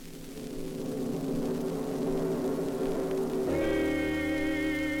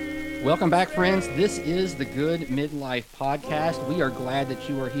Welcome back, friends. This is the Good Midlife Podcast. We are glad that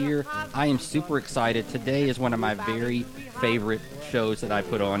you are here. I am super excited. Today is one of my very favorite shows that I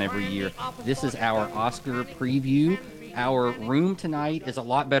put on every year. This is our Oscar preview. Our room tonight is a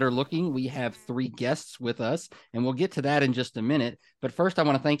lot better looking. We have 3 guests with us, and we'll get to that in just a minute. But first, I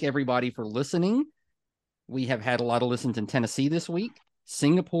want to thank everybody for listening. We have had a lot of listens in Tennessee this week.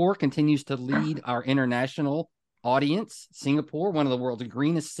 Singapore continues to lead our international audience. Singapore, one of the world's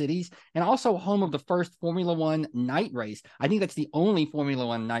greenest cities, and also home of the first Formula One night race. I think that's the only Formula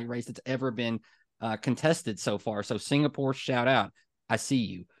One night race that's ever been contested so far. So Singapore, shout out. I see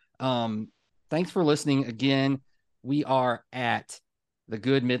you. Thanks for listening again. We are at the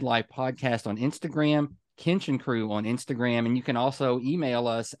Good Midlife Podcast on Instagram, Kenshin Crew on Instagram, and you can also email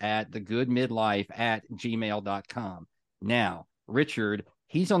us at thegoodmidlife@gmail.com. Now, Richard,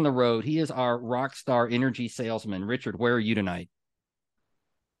 he's on the road. He is our rock star energy salesman. Richard, where are you tonight?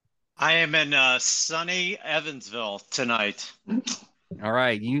 I am in sunny Evansville tonight. All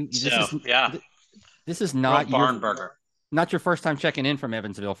right. This is not your first time checking in from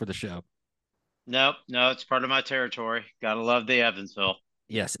Evansville for the show. Nope, no, it's part of my territory. Gotta love the Evansville.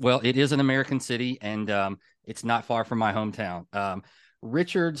 Yes. Well, it is an American city, and it's not far from my hometown.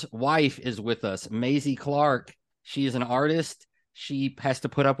 Richard's wife is with us, Maisie Clark. She is an artist. She has to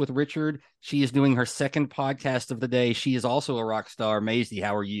put up with Richard. She is doing her second podcast of the day. She is also a rock star. Maisie,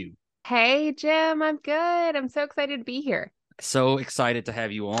 how are you? Hey, Jim. I'm good. I'm so excited to be here. So excited to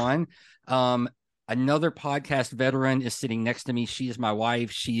have you on. Another podcast veteran is sitting next to me. She is my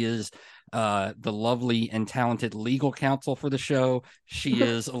wife. She is the lovely and talented legal counsel for the show. She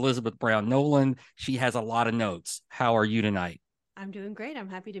is Elizabeth Brown Nolan. She has a lot of notes. How are you tonight? I'm doing great. I'm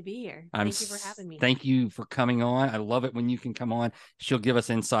happy to be here. Thank you for having me. Thank you for coming on. I love it when you can come on. She'll give us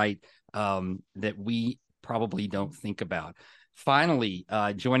insight that we probably don't think about. Finally,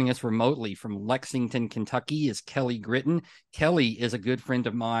 joining us remotely from Lexington, Kentucky is Kelly Gritton. Kelly is a good friend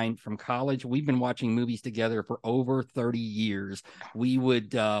of mine from college. We've been watching movies together for over 30 years. We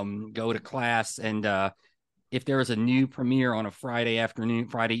would go to class, and if there was a new premiere on a Friday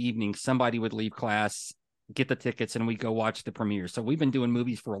evening, somebody would leave class, get the tickets, and we go watch the premiere. So we've been doing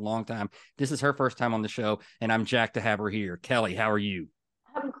movies for a long time. This is her first time on the show, and I'm jacked to have her here. Kelly, how are you?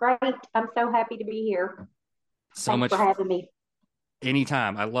 I'm great. I'm so happy to be here. Thanks for having me.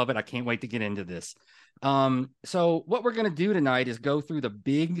 Anytime. I love it. I can't wait to get into this. So what we're going to do tonight is go through the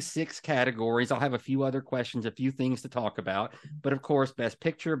big 6 categories. I'll have a few other questions, a few things to talk about. But of course, best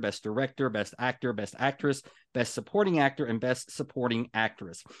picture, best director, best actor, best actress, best supporting actor, and best supporting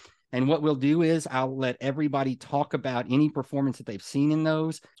actress. And what we'll do is I'll let everybody talk about any performance that they've seen in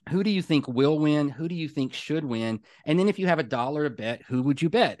those. Who do you think will win? Who do you think should win? And then if you have $1 to bet, who would you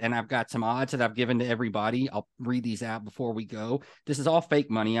bet? And I've got some odds that I've given to everybody. I'll read these out before we go. This is all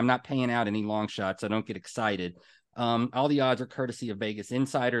fake money. I'm not paying out any long shots, so don't get excited. All the odds are courtesy of Vegas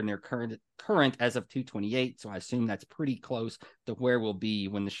Insider, and they're current as of 2/28. So I assume that's pretty close to where we'll be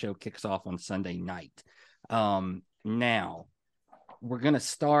when the show kicks off on Sunday night. Now, we're going to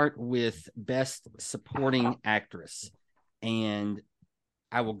start with Best Supporting Actress. And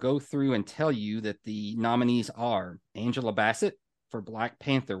I will go through and tell you that the nominees are Angela Bassett for Black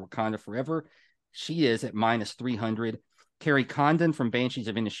Panther, Wakanda Forever. She is at -300. Carrie Condon from Banshees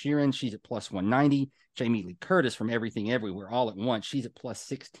of Inisherin. She's at +190. Jamie Lee Curtis from Everything Everywhere All at Once. She's at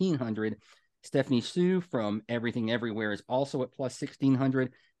 +1600. Stephanie Sue from Everything Everywhere is also at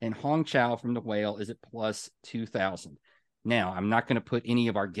 +1600. And Hong Chow from The Whale is at +2000. Now, I'm not going to put any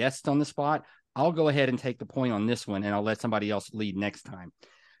of our guests on the spot. I'll go ahead and take the point on this one, and I'll let somebody else lead next time.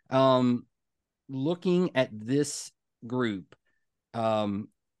 Looking at this group,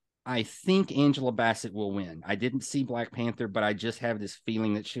 I think Angela Bassett will win. I didn't see Black Panther, but I just have this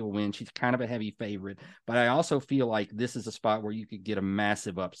feeling that she'll win. She's kind of a heavy favorite, but I also feel like this is a spot where you could get a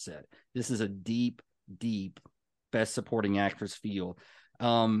massive upset. This is a deep, deep Best Supporting Actress field.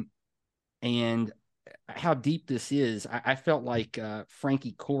 And how deep this is, I felt like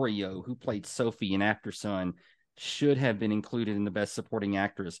Frankie Corio, who played Sophie in Aftersun, should have been included in the Best Supporting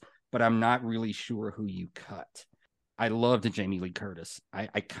Actress, but I'm not really sure who you cut. I loved Jamie Lee Curtis.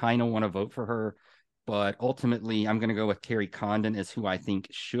 I kind of want to vote for her, but ultimately I'm going to go with Carrie Condon as who I think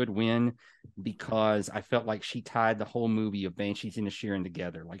should win, because I felt like she tied the whole movie of Banshees of Inisherin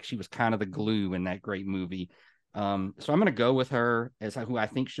together. Like, she was kind of the glue in that great movie. So I'm going to go with her as who I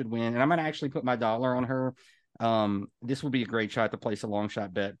think should win, and I'm going to actually put my dollar on her. This would be a great shot to place a long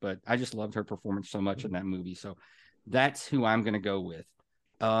shot bet, but I just loved her performance so much in that movie. So that's who I'm going to go with.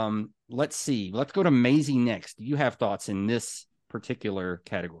 Let's see. Let's go to Maisie next. Do you have thoughts in this particular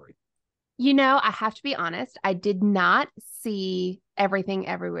category? I have to be honest. I did not see Everything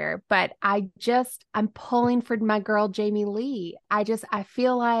Everywhere, but I'm pulling for my girl, Jamie Lee. I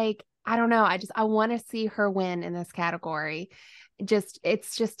feel like, I don't know. I want to see her win in this category. It's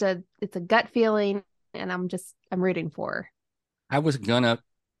a gut feeling, and I'm rooting for her. I was gonna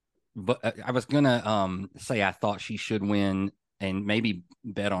say I thought she should win and maybe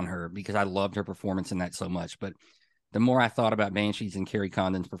bet on her because I loved her performance in that so much. But the more I thought about Banshees and Kerry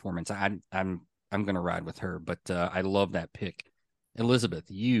Condon's performance, I'm going to ride with her. But I love that pick. Elizabeth,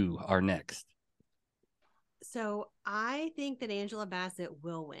 you are next. So I think that Angela Bassett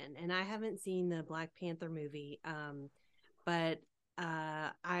will win, and I haven't seen the Black Panther movie, but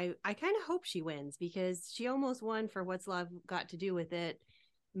I kind of hope she wins because she almost won for What's Love Got to Do with It.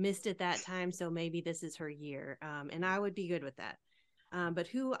 Missed it that time, so maybe this is her year, and I would be good with that. But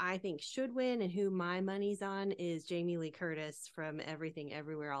who I think should win and who my money's on is Jamie Lee Curtis from Everything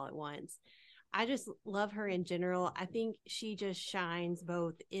Everywhere All at Once. I just love her in general. I think she just shines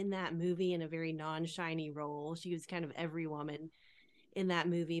both in that movie in a very non-shiny role. She was kind of every woman in that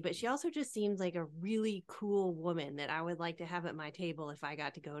movie, but she also just seems like a really cool woman that I would like to have at my table if I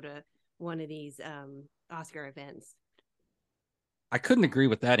got to go to one of these Oscar events. I couldn't agree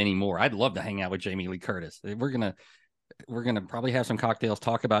with that anymore. I'd love to hang out with Jamie Lee Curtis. We're gonna probably have some cocktails,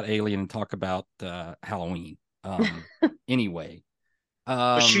 talk about Alien, and talk about Halloween. Anyway,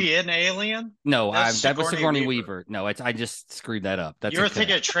 was she in Alien? No, that was Sigourney Weaver. No, I just screwed that up. You're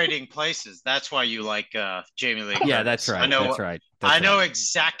thinking of Trading Places. That's why you like Jamie Lee Curtis. Yeah, that's right. That's right. I know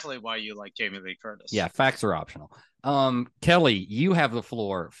exactly why you like Jamie Lee Curtis. Yeah, facts are optional. Kelly, you have the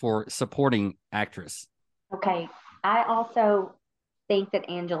floor for supporting actress. Okay, I also think that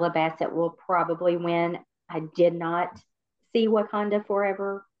Angela Bassett will probably win. I did not see Wakanda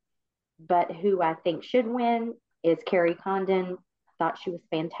Forever, but who I think should win is Kerry Condon. I thought she was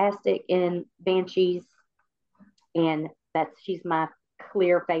fantastic in Banshees, and she's my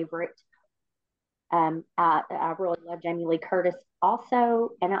clear favorite. I really love Jamie Lee Curtis also,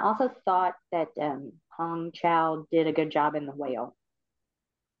 and I also thought that Hong Chow did a good job in The Whale.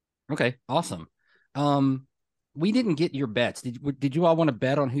 Okay, awesome. We didn't get your bets. Did you all want to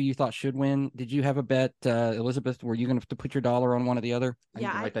bet on who you thought should win? Did you have a bet, Elizabeth? Were you going to put your dollar on one or the other?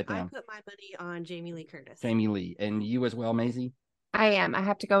 I put my money on Jamie Lee Curtis. Jamie Lee. And you as well, Maisie? I am. I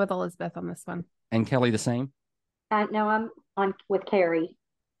have to go with Elizabeth on this one. And Kelly the same? No, I'm on with Kerry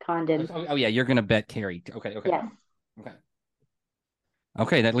Condon. Oh yeah, you're going to bet Kerry. Okay. Yes.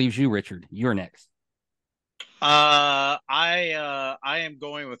 Okay, that leaves you, Richard. You're next. I am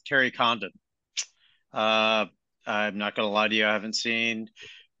going with Kerry Condon. I'm not going to lie to you. I haven't seen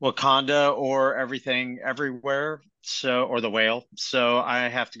Wakanda or Everything Everywhere, or The Whale. So I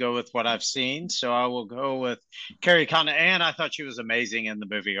have to go with what I've seen. So I will go with Kerry Condon. And I thought she was amazing in the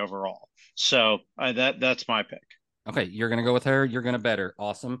movie overall. So that's my pick. Okay. You're going to go with her. You're going to bet her.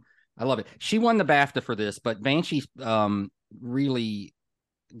 Awesome. I love it. She won the BAFTA for this, but Banshee really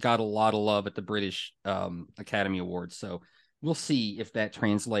got a lot of love at the British Academy Awards. So we'll see if that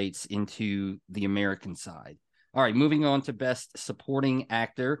translates into the American side. All right, moving on to Best Supporting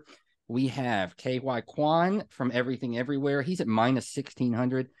Actor. We have K.Y. Kwan from Everything Everywhere. He's at minus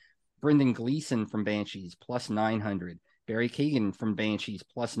 1,600. Brendan Gleeson from Banshees, plus 900. Barry Keoghan from Banshees,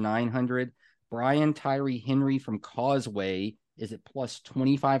 plus 900. Brian Tyree Henry from Causeway is at plus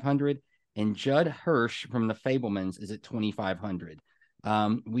 2,500. And Judd Hirsch from The Fabelmans is at 2,500.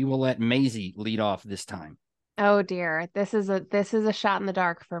 We will let Maisie lead off this time. Oh dear, this is a shot in the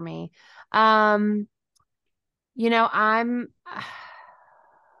dark for me. Can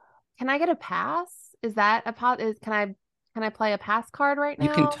I get a pass? Is that can I play a pass card right now?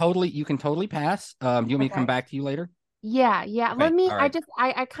 You can totally pass. Do you want me to come back to you later? Yeah. Okay, right.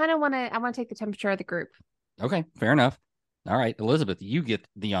 I kind of want to take the temperature of the group. Okay, fair enough. All right, Elizabeth, you get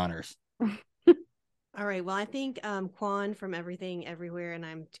the honors. All right. Well, I think Kwan from Everything Everywhere, and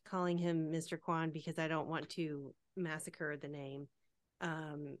I'm calling him Mr. Kwan because I don't want to massacre the name,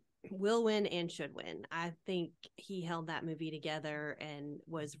 will win and should win. I think he held that movie together and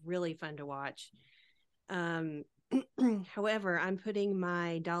was really fun to watch. However, I'm putting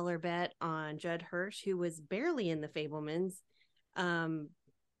my dollar bet on Judd Hirsch, who was barely in The Fabelmans.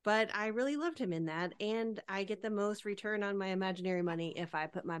 But I really loved him in that, and I get the most return on my imaginary money if I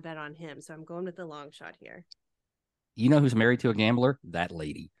put my bet on him. So I'm going with the long shot here. You know who's married to a gambler? That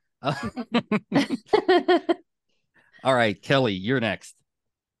lady. All right, Kelly, you're next.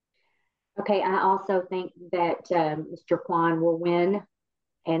 Okay, I also think that Mr. Kwan will win,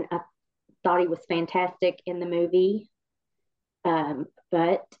 and I thought he was fantastic in the movie.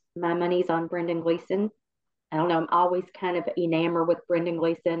 But my money's on Brendan Gleeson. I don't know. I'm always kind of enamored with Brendan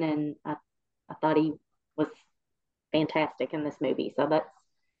Gleeson, and I I thought he was fantastic in this movie. So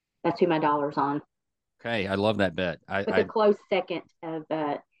that's who my dollar's on. Okay, I love that bet. With a close second of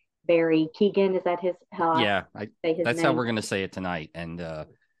Barry Keoghan. Is that how yeah, I say his that's name? how we're gonna say it tonight. And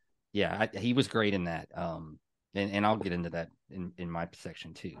yeah, he was great in that. And I'll get into that in my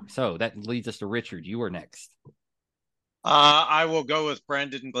section too. So that leads us to Richard. You are next. I will go with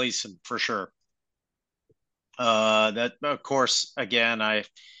Brendan Gleeson for sure. That of course, again,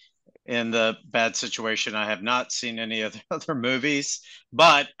 in the bad situation, I have not seen any of the other movies,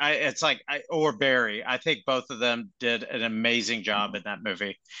 but or Barry. I think both of them did an amazing job in that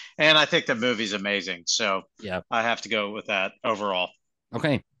movie, and I think the movie's amazing. So yeah, I have to go with that overall.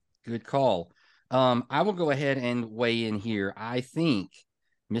 Okay, good call. I will go ahead and weigh in here. I think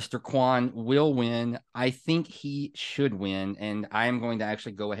Mr. Kwan will win. I think he should win, and I am going to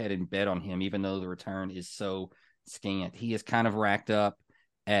actually go ahead and bet on him, even though the return is so scant. He is kind of racked up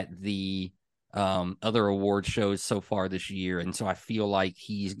at the other award shows so far this year, and so I feel like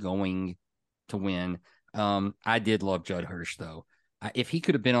he's going to win. I did love Judd Hirsch, though. If he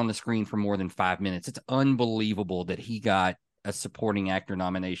could have been on the screen for more than 5 minutes, it's unbelievable that he got a supporting actor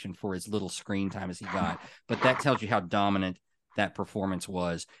nomination for as little screen time as he got. But that tells you how dominant that performance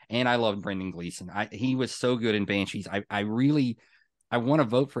was. And I love Brendan Gleeson. He was so good in Banshees. I want to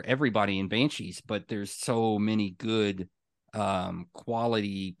vote for everybody in Banshees, but there's so many good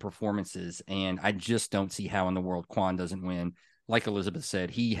quality performances, and I just don't see how in the world Kwan doesn't win. Like Elizabeth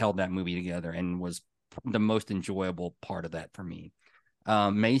said, he held that movie together and was the most enjoyable part of that for me.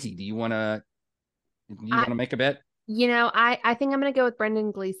 Maisie, do you want to make a bet? I think I'm going to go with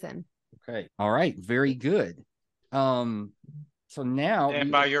Brendan Gleeson. Okay. All right. Very good. So now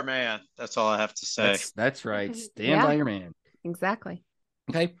Stand by your man. That's all I have to say. That's right. Stand by your man. Exactly.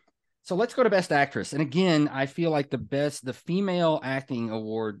 Okay. So let's go to Best Actress. And again, I feel like the female acting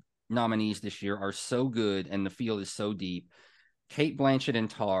award nominees this year are so good and the field is so deep. Cate Blanchett in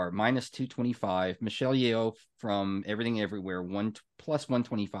Tar, minus 225. Michelle Yeoh from Everything Everywhere, plus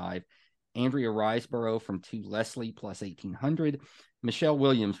 125. Andrea Riseborough from To Leslie, plus 1,800. Michelle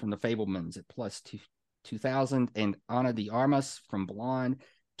Williams from The Fabelmans at plus 2,000. And Ana de Armas from Blonde,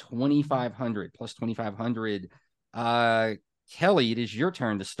 2,500, plus 2,500. Kelly, it is your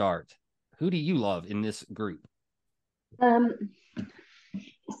turn to start. Who do you love in this group? So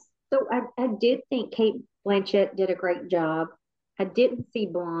I did think Cate Blanchett did a great job. I didn't see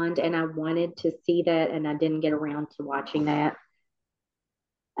Blonde, and I wanted to see that, and I didn't get around to watching that.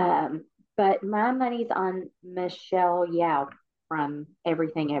 But my money's on Michelle Yeoh from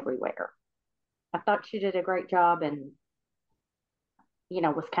Everything Everywhere. I thought she did a great job, and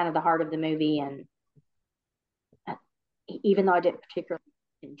was kind of the heart of the movie. And even though I didn't particularly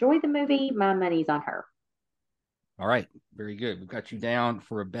enjoy the movie, my money's on her. All right, very good. We've got you down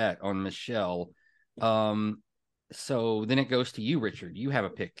for a bet on Michelle. So then it goes to you, Richard. You have a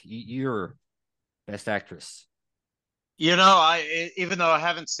pick. You're Best Actress. Even though I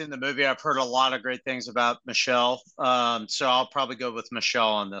haven't seen the movie, I've heard a lot of great things about Michelle. So I'll probably go with Michelle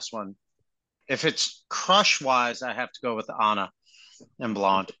on this one. If it's crush wise, I have to go with Anna and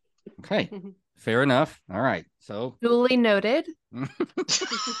Blonde. Okay, fair enough. All right, so duly noted.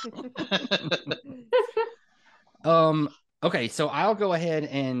 Okay, so I'll go ahead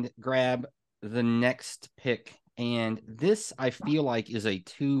and grab the next pick. And this, I feel like, is a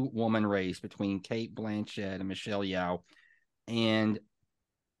 2-woman race between Cate Blanchett and Michelle Yeoh. And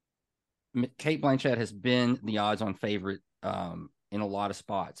Cate Blanchett has been the odds-on favorite in a lot of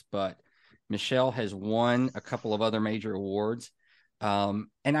spots, but Michelle has won a couple of other major awards. And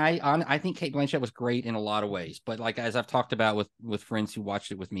I think Cate Blanchett was great in a lot of ways. But like as I've talked about with friends who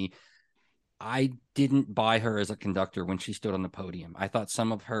watched it with me, I didn't buy her as a conductor when she stood on the podium. I thought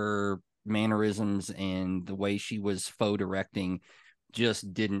some of her mannerisms and the way she was faux directing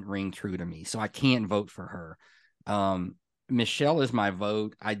just didn't ring true to me. So I can't vote for her. Michelle is my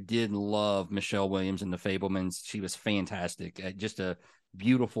vote. I did love Michelle Williams in The Fabelmans. She was fantastic. Just a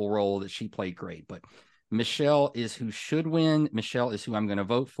beautiful role that she played great. But Michelle is who should win. Michelle is who I'm going to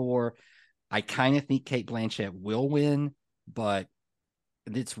vote for. I kind of think Cate Blanchett will win, but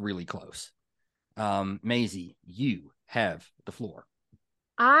it's really close. Maisie, you have the floor.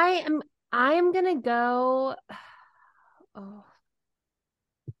 I am gonna go. Oh,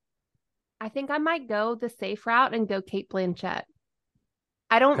 I think I might go the safe route and go Cate Blanchett.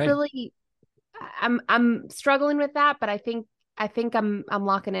 I don't really. I'm struggling with that, but I think I'm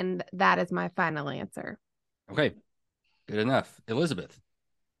locking in that as my final answer. Okay, good enough. Elizabeth,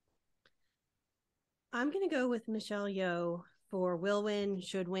 I'm gonna go with Michelle Yeoh for will win,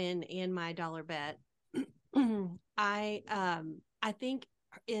 should win, and my dollar bet. I think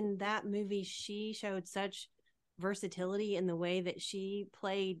in that movie, she showed such versatility in the way that she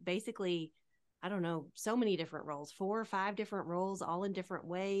played basically, I don't know, so many different roles, 4 or 5 different roles, all in different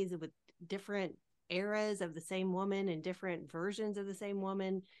ways with different eras of the same woman and different versions of the same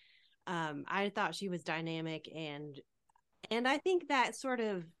woman. I thought she was dynamic, and I think that sort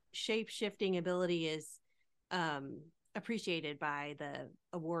of shape shifting ability is appreciated by the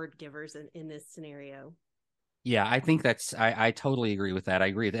award givers in this scenario. Yeah, I think I totally agree with that. I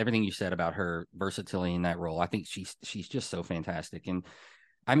agree with everything you said about her versatility in that role. I think she's just so fantastic. And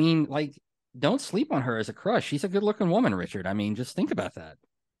I mean, like, don't sleep on her as a crush. She's a good looking woman, Richard. I mean, just think about that.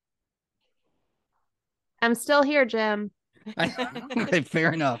 I'm still here, Jim. Okay,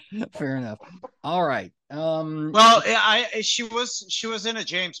 fair enough. Fair enough. All right. Well, she was in a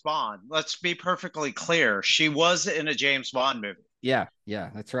James Bond. Let's be perfectly clear. She was in a James Bond movie. Yeah,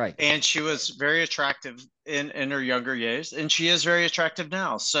 that's right. And she was very attractive in her younger years, and she is very attractive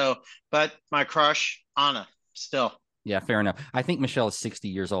now. So, but my crush, Anna, still. Yeah, fair enough. I think Michelle is 60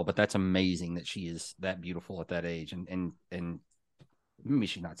 years old, but that's amazing that she is that beautiful at that age. And maybe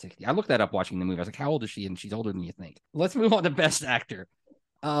she's not 60. I looked that up watching the movie. I was like, how old is she? And she's older than you think. Let's move on to Best Actor.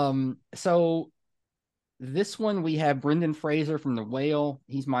 So this one we have Brendan Fraser from The Whale.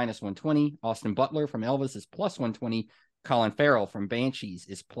 He's minus 120. Austin Butler from Elvis is plus 120. Colin Farrell from Banshees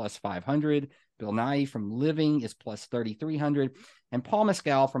is plus 500. Bill Nighy from Living is plus 3,300. And Paul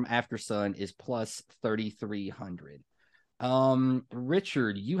Mescal from After Sun is plus 3,300.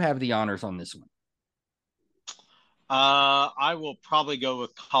 Richard, you have the honors on this one. I will probably go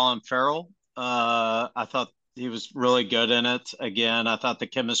with Colin Farrell. I thought he was really good in it. Again, I thought the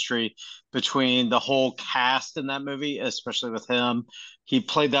chemistry between the whole cast in that movie, especially with him, he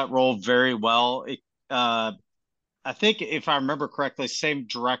played that role very well. I think if I remember correctly, same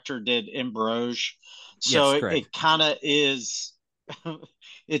director did In Bruges. So yes, it kind of is,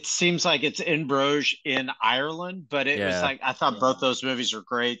 it seems like it's In Bruges in Ireland, but it was like, I thought both those movies are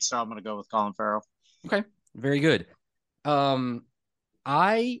great. So I'm going to go with Colin Farrell. Okay. Very good.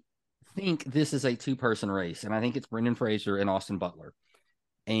 I think this is a 2-person race, and I think it's Brendan Fraser and Austin Butler.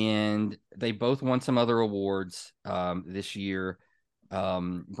 And they both won some other awards this year.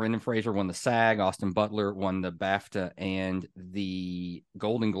 Brendan Fraser won the SAG, Austin Butler won the BAFTA and the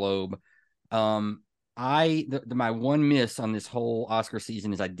Golden Globe. My one miss on this whole Oscar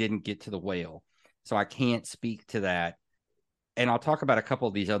season is I didn't get to The Whale, so I can't speak to that. And I'll talk about a couple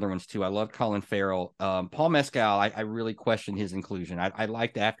of these other ones too. I love Colin Farrell. Paul Mescal, I really questioned his inclusion. I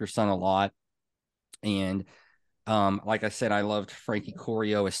liked After Sun a lot. And like I said, I loved Frankie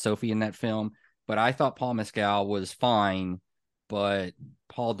Corio as Sophie in that film. But I thought Paul Mescal was fine. But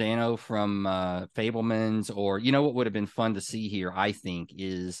Paul Dano from Fabelmans, or, you know, what would have been fun to see here, I think,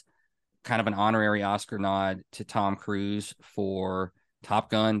 is kind of an honorary Oscar nod to Tom Cruise for Top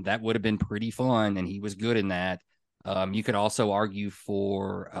Gun. That would have been pretty fun, and he was good in that. You could also argue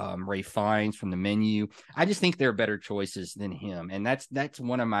for Ralph Fiennes from The Menu. I just think there are better choices than him, and that's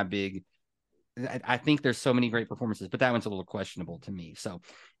one of my big. I think there's so many great performances, but that one's a little questionable to me. So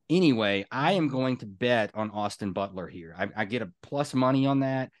anyway, I am going to bet on Austin Butler here. I get a plus money on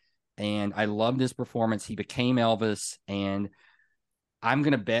that, and I loved his performance. He became Elvis, and I'm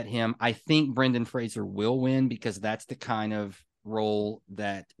going to bet him. I think Brendan Fraser will win because that's the kind of role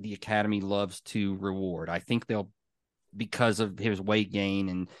that the Academy loves to reward. I think they'll, because of his weight gain,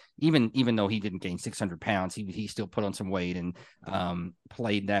 and even though he didn't gain 600 pounds, he still put on some weight and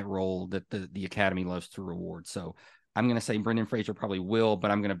played that role that the Academy loves to reward. So I'm going to say Brendan Fraser probably will,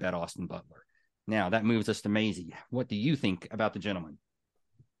 but I'm going to bet Austin Butler. Now that moves us to Maisie. What do you think about the gentleman?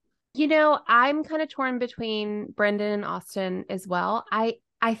 You know, I'm kind of torn between Brendan and Austin as well. I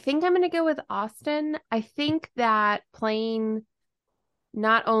think I'm going to go with Austin. I think that playing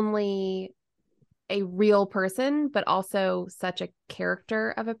not only a real person, but also such a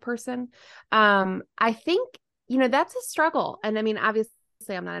character of a person. I think, you know, that's a struggle. And I mean, obviously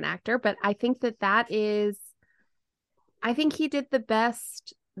I'm not an actor, but I think I think he did the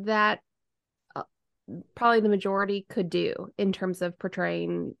best that probably the majority could do in terms of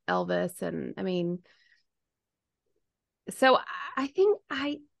portraying Elvis. And I mean, so I think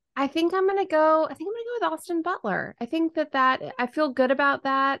I'm going to go with Austin Butler. I think that I feel good about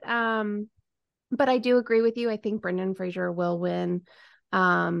that. But I do agree with you. I think Brendan Fraser will win.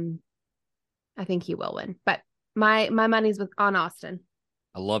 I think he will win, but my money's on Austin.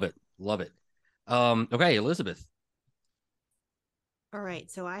 I love it. Love it. Okay, Elizabeth. All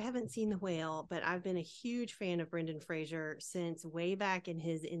right. So I haven't seen The Whale, but I've been a huge fan of Brendan Fraser since way back in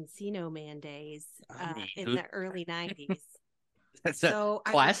his Encino Man days in the early 90s. That's so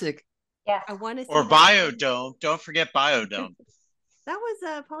a classic. I want to see Or Biodome. Don't forget Biodome. That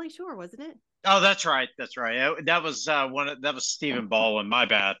was Pauly Shore, wasn't it? Oh, that's right. That's right. That was that was Stephen Baldwin. My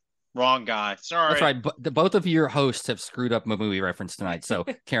bad. Wrong guy. Sorry. That's right. But both of your hosts have screwed up a movie reference tonight. So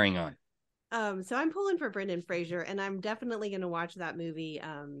carrying on. So I'm pulling for Brendan Fraser, and I'm definitely going to watch that movie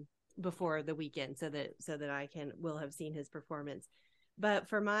before the weekend, so that I will have seen his performance. But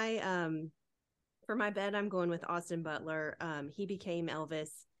for my bet, I'm going with Austin Butler. He became Elvis.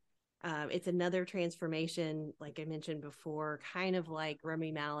 It's another transformation, like I mentioned before, kind of like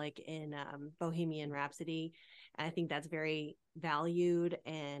Rami Malek in Bohemian Rhapsody. And I think that's very valued.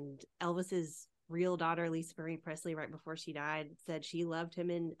 And Elvis's real daughter, Lisa Marie Presley, right before she died, said she loved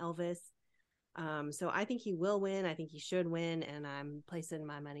him in Elvis. So I think he will win. I think he should win, and I'm placing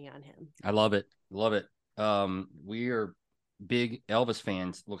my money on him. I love it. Love it. We are big Elvis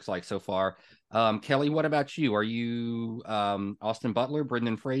fans, looks like so far. Kelly, what about you? Are you Austin Butler,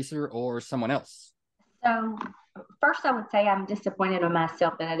 Brendan Fraser, or someone else? So first I would say I'm disappointed in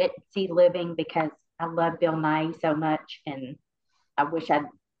myself that I didn't see Living, because I love Bill Nye so much, and I wish I'd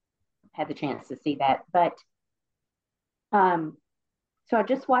had the chance to see that. But so I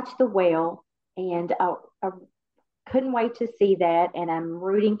just watched The Whale, and I couldn't wait to see that. And I'm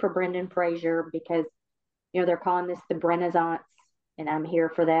rooting for Brendan Fraser because, they're calling this the Renaissance, and I'm here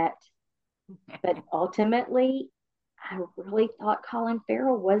for that. But ultimately, I really thought Colin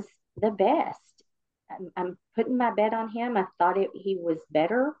Farrell was the best. I'm putting my bet on him. I thought he was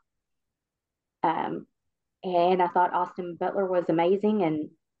better. And I thought Austin Butler was amazing. And,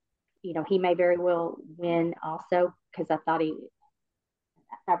 he may very well win also, because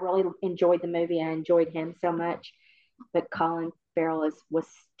I really enjoyed the movie. I enjoyed him so much. But Colin Farrell was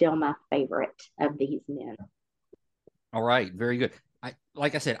still my favorite of these men. All right, very good.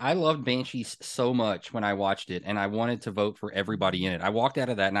 Like I said, I loved Banshees so much when I watched it, and I wanted to vote for everybody in it. I walked out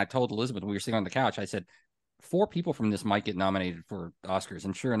of that, and I told Elizabeth when we were sitting on the couch, I said, 4 people from this might get nominated for Oscars,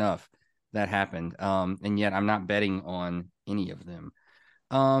 and sure enough, that happened. And yet I'm not betting on any of them.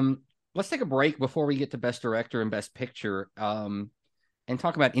 Let's take a break before we get to Best Director and Best Picture. And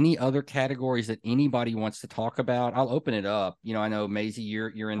talk about any other categories that anybody wants to talk about. I'll open it up. I know Maisie,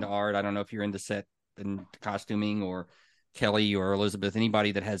 you're into art. I don't know if you're into set and costuming, or Kelly or Elizabeth,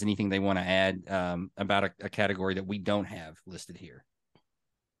 anybody that has anything they want to add about a category that we don't have listed here.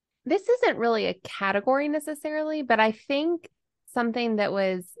 This isn't really a category necessarily, but I think something that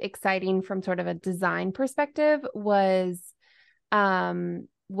was exciting from sort of a design perspective was in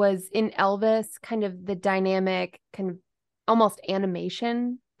Elvis, kind of the dynamic, kind of almost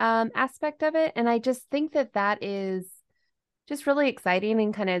animation aspect of it. And I just think that is just really exciting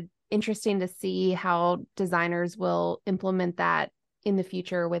and kind of interesting to see how designers will implement that in the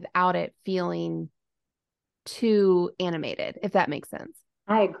future without it feeling too animated, if that makes sense.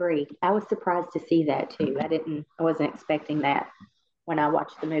 I agree. I was surprised to see that too. I wasn't expecting that when I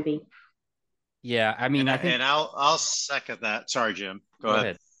watched the movie. Yeah, I mean, and I'll second that. Sorry, Jim. Go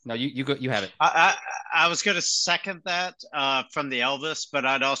ahead. No, you go. You have it. I was going to second that from the Elvis, but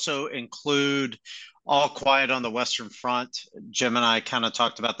I'd also include All Quiet on the Western Front. Jim and I kind of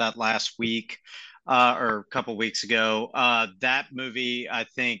talked about that last week or a couple weeks ago. That movie, I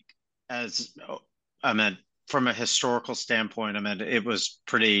think, from a historical standpoint, it was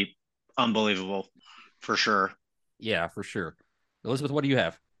pretty unbelievable, for sure. Yeah, for sure. Elizabeth, what do you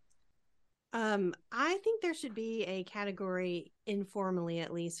have? I think there should be a category, informally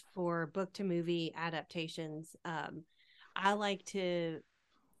at least, for book to movie adaptations. I like to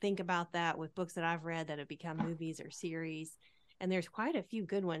think about that with books that I've read that have become movies or series. And there's quite a few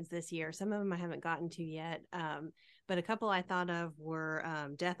good ones this year. Some of them I haven't gotten to yet. But a couple I thought of were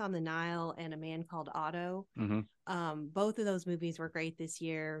Death on the Nile and A Man Called Otto. Mm-hmm. Both of those movies were great this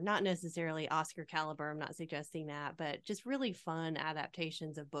year. Not necessarily Oscar caliber, I'm not suggesting that, but just really fun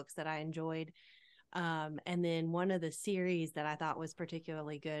adaptations of books that I enjoyed. And then one of the series that I thought was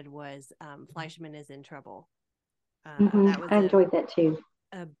particularly good was Fleischman is in Trouble. I enjoyed that too.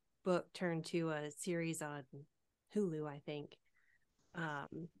 A book turned to a series on Hulu, I think. That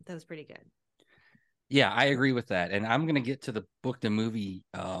was pretty good. Yeah, I agree with that. And I'm going to get to the book to movie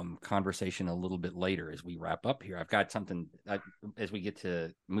conversation a little bit later as we wrap up here. I've got something as we get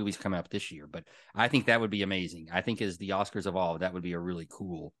to movies coming up this year, but I think that would be amazing. I think as the Oscars evolve, that would be a really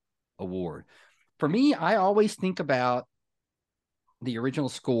cool award. For me, I always think about the original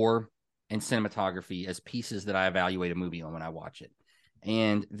score and cinematography as pieces that I evaluate a movie on when I watch it.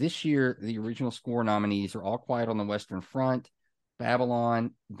 And this year, the original score nominees are All Quiet on the Western Front,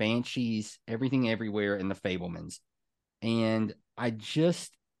 Babylon, Banshees, Everything Everywhere, and The Fabelmans. And I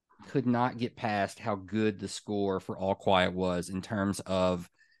just could not get past how good the score for All Quiet was in terms of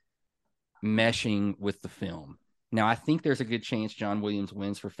meshing with the film. Now, I think there's a good chance John Williams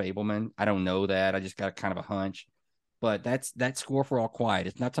wins for Fableman. I don't know that. I just got kind of a hunch. But that score for All Quiet.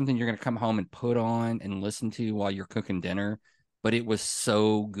 It's not something you're going to come home and put on and listen to while you're cooking dinner. But it was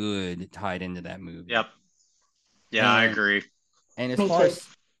so good tied into that movie. Yep. Yeah, I agree. And as Me far too. as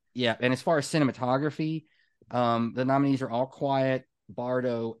cinematography, the nominees are All Quiet,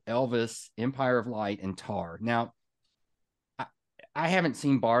 Bardo, Elvis, Empire of Light, and Tar. Now, I haven't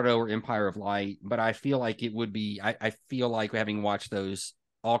seen Bardo or Empire of Light, but I feel like it would be. I feel like having watched those,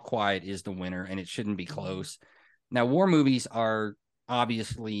 All Quiet is the winner, and it shouldn't be close. Now, war movies are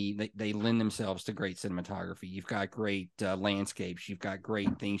obviously they lend themselves to great cinematography. You've got great landscapes, you've got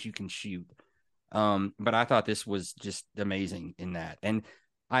great things you can shoot. But I thought this was just amazing in that, and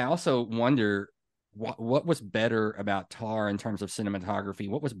I also wonder what was better about Tar in terms of cinematography.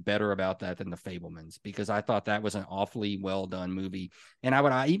 What was better about that than The Fablemans? Because I thought that was an awfully well done movie, and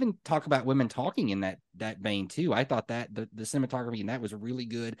I even talk about Women Talking in that vein too. I thought that the cinematography in that was really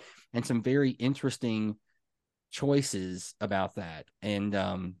good, and some very interesting choices about that. And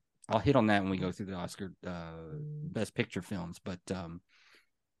I'll hit on that when we go through the Oscar Best Picture films. But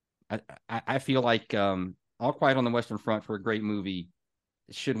I feel like All Quiet on the Western Front, for a great movie,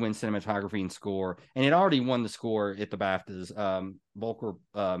 should win cinematography and score, and it already won the score at the BAFTAs. Volker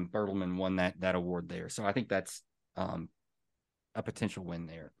Bertelmann won that award there, so I think that's a potential win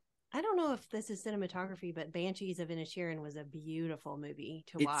there. I don't know if this is cinematography, but Banshees of Inisherin was a beautiful movie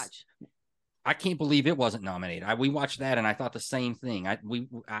to watch. I can't believe it wasn't nominated. We watched that, and I thought the same thing.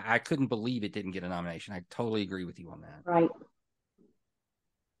 I couldn't believe it didn't get a nomination. I totally agree with you on that. Right.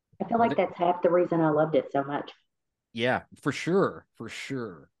 I feel like that's half the reason I loved it so much. Yeah, for sure.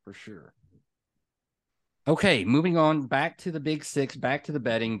 Okay, moving on back to the Big Six, back to the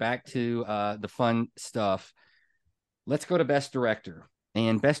betting, back to the fun stuff. Let's go to Best Director.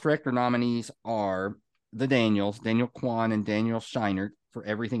 And Best Director nominees are the Daniels, Daniel Kwan and Daniel Scheinert for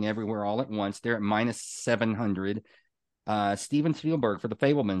Everything Everywhere All at Once. They're at minus 700. Steven Spielberg for The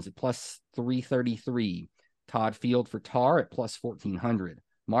Fablemans at plus 333. Todd Field for Tar at plus 1400.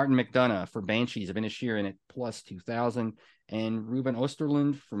 Martin McDonagh for Banshees of Inisherin at plus 2,000, and Ruben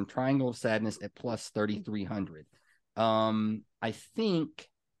Osterlund from Triangle of Sadness at plus 3,300. I think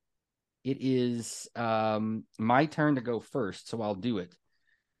it is my turn to go first, so I'll do it.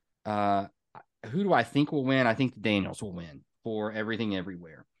 Who do I think will win? I think the Daniels will win for Everything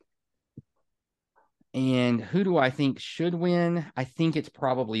Everywhere. And who do I think should win? I think it's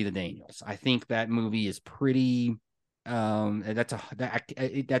probably the Daniels. I think that movie is pretty... that's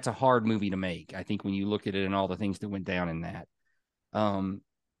a hard movie to make. I think when you look at it and all the things that went down in that,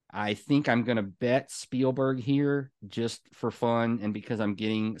 I think I'm going to bet Spielberg here just for fun and because I'm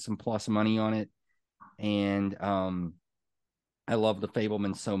getting some plus money on it. And I love the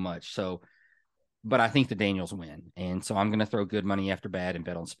Fableman so much. So, but I think the Daniels win. And so I'm going to throw good money after bad and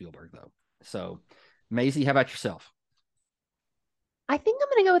bet on Spielberg though. So Maisie, how about yourself? I think I'm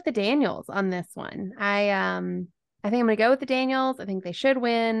going to go with the Daniels on this one. I think I'm going to go with the Daniels. I think they should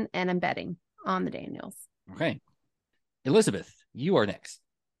win, and I'm betting on the Daniels. Okay. Elizabeth, you are next.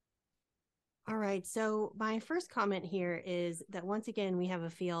 All right. So my first comment here is that once again, we have a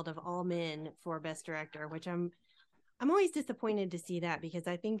field of all men for Best Director, which I'm always disappointed to see that because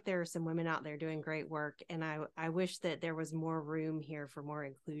I think there are some women out there doing great work. And I wish that there was more room here for more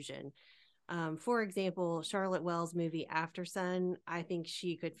inclusion. For example, Charlotte Wells' movie After Sun, I think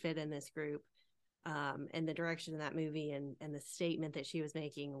she could fit in this group. And the direction of that movie and the statement that she was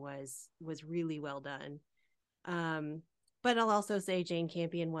making was really well done. But I'll also say Jane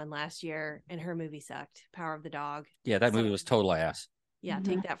Campion won last year and her movie sucked. Power of the Dog. Yeah, that movie was total ass. Yeah,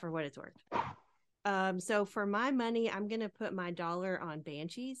 take that for what it's worth. So for my money, I'm going to put my dollar on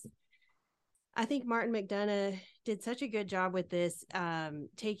Banshees. I think Martin McDonagh did such a good job with this,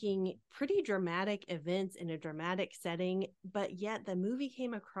 taking pretty dramatic events in a dramatic setting, but yet the movie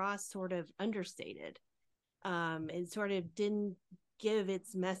came across sort of understated. It sort of didn't give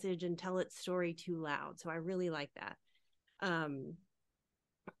its message and tell its story too loud. So I really like that.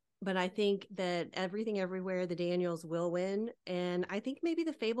 But I think that Everything Everywhere, the Daniels will win. And I think maybe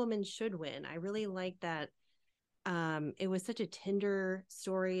the Fablemans should win. I really like that. It was such a tender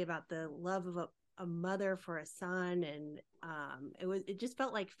story about the love of a mother for a son. And it just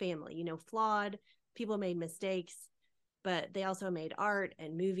felt like family, flawed. People made mistakes, but they also made art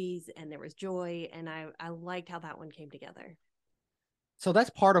and movies and there was joy. And I liked how that one came together. So that's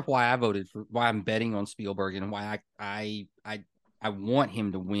part of why why I'm betting on Spielberg and why I want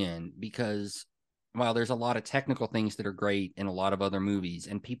him to win, because while there's a lot of technical things that are great in a lot of other movies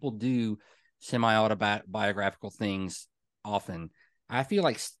and people do semi-autobiographical things often, I feel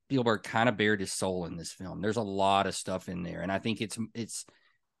like Spielberg kind of bared his soul in this film. There's a lot of stuff in there, and I think it's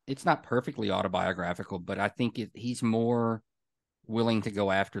not perfectly autobiographical, but I think he's more willing to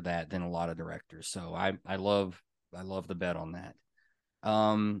go after that than a lot of directors. So I love the bet on that.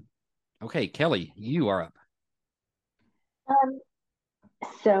 Okay, Kelly, you are up.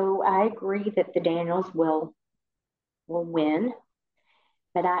 So I agree that the Daniels will win,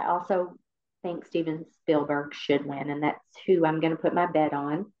 but I also think Steven Spielberg should win, and that's who I'm going to put my bet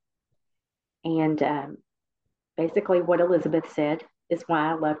on. And basically, what Elizabeth said is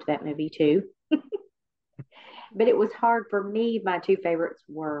why I loved that movie too. But it was hard for me. My two favorites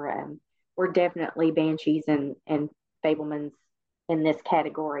were definitely Banshees and Fablemans in this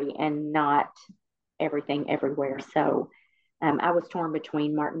category, and not Everything Everywhere. So I was torn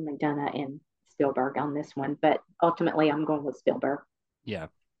between Martin McDonagh and Spielberg on this one, but ultimately I'm going with Spielberg. Yeah,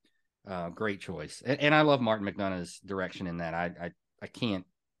 great choice, and I love Martin McDonagh's direction in that. I can't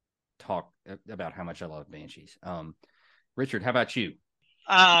talk about how much I love Banshees. Richard, how about you?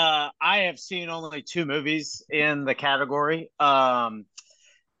 I have seen only 2 movies in the category.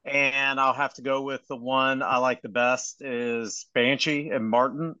 And I'll have to go with the one I like the best is Banshee and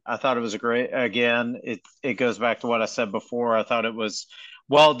Martin. I thought it was it goes back to what I said before. I thought it was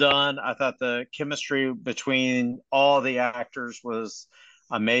well done. I thought the chemistry between all the actors was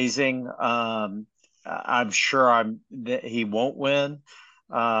amazing. I'm sure that he won't win.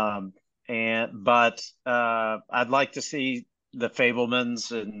 But I'd like to see the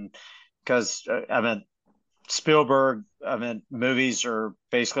Fablemans, and because Spielberg, movies are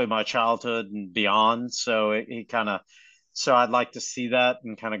basically my childhood and beyond. So so I'd like to see that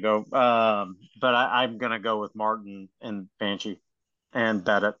and kind of go. But I'm going to go with Martin and Banshee and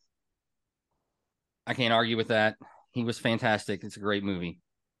bet it. I can't argue with that. He was fantastic. It's a great movie.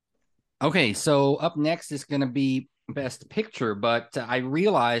 Okay, so up next is going to be Best Picture, but I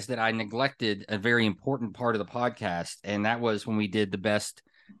realized that I neglected a very important part of the podcast, and that was when we did the Best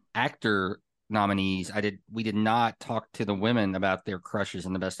Actor nominees. We did not talk to the women about their crushes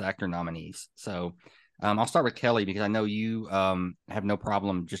and the Best Actor nominees. So I'll start with Kelly because I know you have no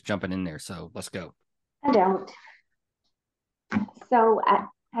problem just jumping in there. So let's go. I don't. So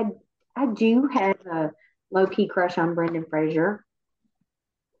I do have a low-key crush on Brendan Fraser.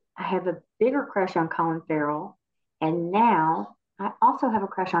 I have a bigger crush on Colin Farrell. And now I also have a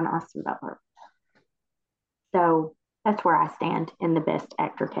crush on Austin Butler. So that's where I stand in the Best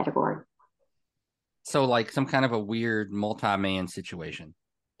Actor category. So like some kind of a weird multi-man situation.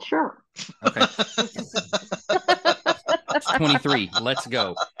 Sure. Okay. 23. Let's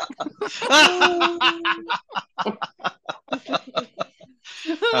go.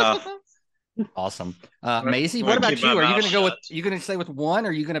 Awesome. Maisie, what about you? Are you going to go with? You going to stay with one, or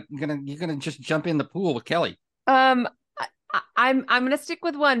are you going to just jump in the pool with Kelly? I'm going to stick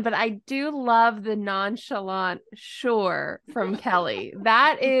with one, but I do love the nonchalant sure from Kelly.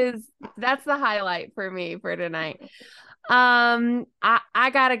 That's the highlight for me for tonight. I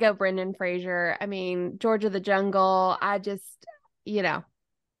gotta go Brendan Fraser. I mean, George of the Jungle. I just,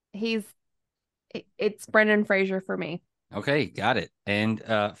 it's Brendan Fraser for me. Okay, got it. And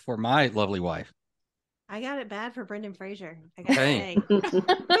for my lovely wife, I got it bad for Brendan Fraser. I gotta say.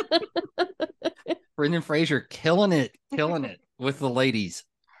 Brendan Fraser killing it with the ladies.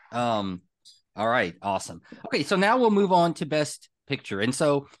 All right, awesome. Okay, so now we'll move on to Best Picture. And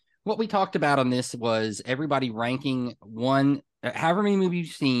so what we talked about on this was everybody ranking one, however many movies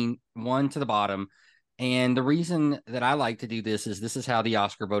you've seen, one to the bottom. And the reason that I like to do this is how the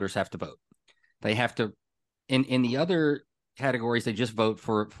Oscar voters have to vote. They have to, in the other categories, they just vote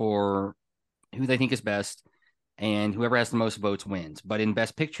for who they think is best, and whoever has the most votes wins. But in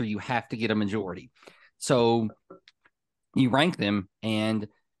Best Picture, you have to get a majority. So you rank them, and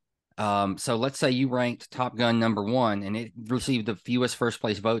so let's say you ranked Top Gun #1 and it received the fewest first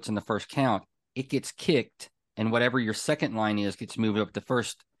place votes in the first count. It gets kicked, and whatever your second line is gets moved up to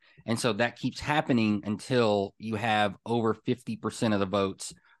first. And so that keeps happening until you have over 50% of the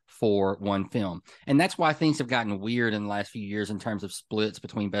votes for one film. And that's why things have gotten weird in the last few years in terms of splits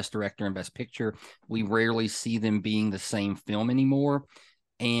between Best Director and Best Picture. We rarely see them being the same film anymore.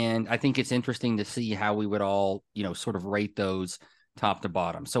 And I think it's interesting to see how we would all, sort of rate those top to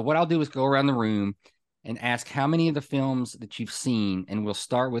bottom. So what I'll do is go around the room and ask how many of the films that you've seen, and we'll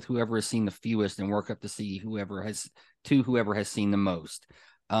start with whoever has seen the fewest and work up to see whoever has seen the most.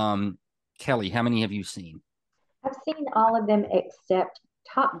 Kelly, how many have you seen? I've seen all of them except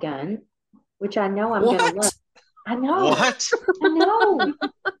Top Gun, which I know I'm going to love. I know. What? I know.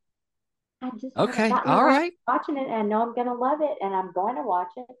 I just okay. All right. Watching it, and I know I'm going to love it, and I'm going to watch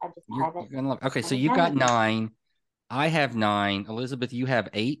it. I just haven't. You're gonna love it. Okay, so you've got 9. I have 9. Elizabeth, you have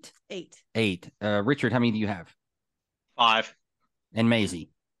 8. 8. 8. Richard, how many do you have? 5. And Maisie?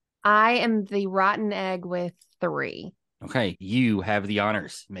 I am the rotten egg with 3. Okay, you have the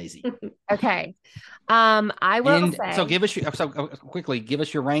honors, Maisie. Okay. I will And say. so quickly give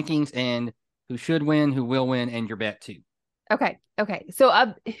us your rankings and who should win, who will win, and your bet too. Okay.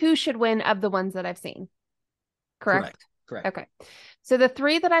 So who should win of the ones that I've seen? Correct. Okay. So the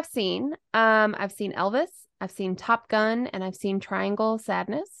 3 that I've seen Elvis, I've seen Top Gun, and I've seen Triangle of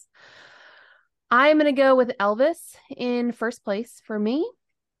Sadness. I'm going to go with Elvis in first place for me.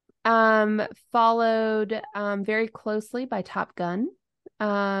 Followed very closely by Top Gun.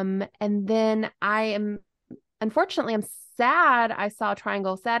 And then unfortunately, I'm sad I saw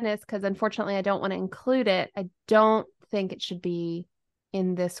Triangle of Sadness because unfortunately I don't want to include it. I don't think it should be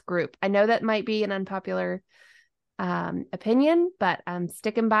in this group. I know that might be an unpopular opinion, but I'm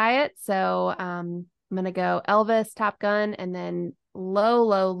sticking by it. So I'm going to go Elvis, Top Gun, and then low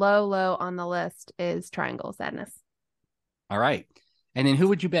on the list is Triangle of Sadness. All right. And then who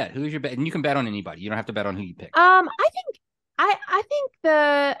would you bet? Who is your bet? And you can bet on anybody. You don't have to bet on who you pick. I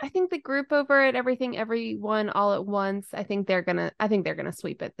think the group over at Everything Everyone All at Once, I think they're gonna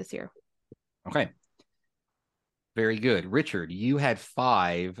sweep it this year. Okay. Very good. Richard, you had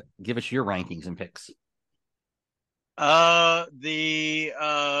 5. Give us your rankings and picks. The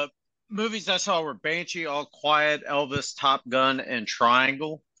movies I saw were Banshee, All Quiet, Elvis, Top Gun, and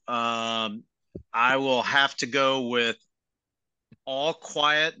Triangle. I will have to go with All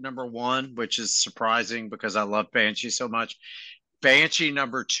Quiet number 1, which is surprising because I love Banshee so much. Banshee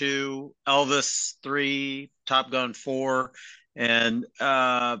number 2, Elvis 3, Top Gun 4, and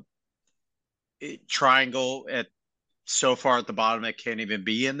Triangle at so far at the bottom it can't even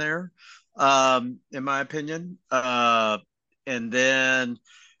be in there, in my opinion. And then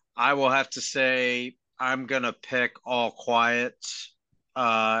I will have to say I'm gonna pick All Quiet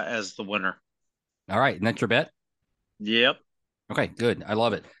as the winner. All right, and that's your bet? Yep. Okay, good. I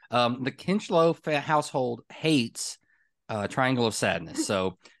love it. The Kinchlow household hates Triangle of Sadness,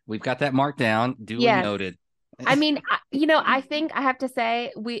 so we've got that marked down. Duly noted. I mean, I think I have to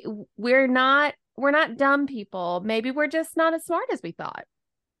say we're not dumb people. Maybe we're just not as smart as we thought.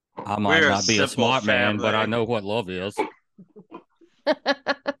 I might not be a smart man, but I know what love is.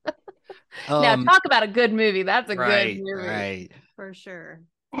 Now talk about a good movie. That's a good movie. Right. For sure.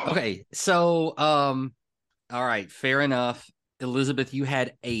 Okay, so all right, fair enough. Elizabeth, you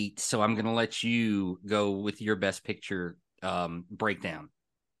had 8, so I'm gonna let you go with your best picture breakdown.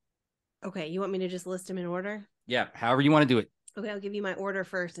 Okay, you want me to just list them in order? Yeah, however you want to do it. Okay, I'll give you my order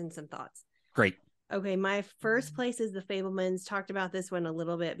first and some thoughts. Great. Okay, my first place is The Fabelmans. Talked about this one a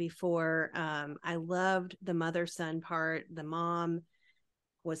little bit before. I loved the mother-son part. The mom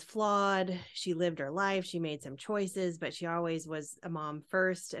was flawed. She lived her life. She made some choices, but she always was a mom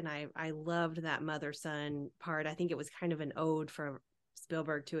first. And I loved that mother-son part. I think it was kind of an ode from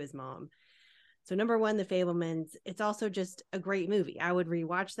Spielberg to his mom. So number 1, The Fabelmans. It's also just a great movie. I would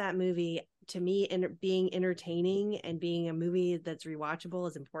rewatch that movie. To me, being entertaining and being a movie that's rewatchable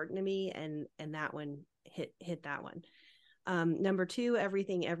is important to me. And that one hit that one. Number 2,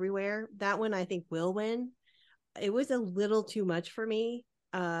 Everything Everywhere. That one I think will win. It was a little too much for me.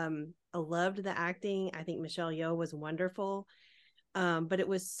 I loved the acting. I think Michelle Yeoh was wonderful. But it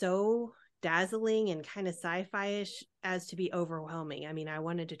was so dazzling and kind of sci-fi-ish as to be overwhelming. I mean, I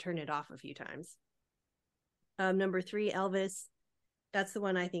wanted to turn it off a few times. Number 3, Elvis. That's the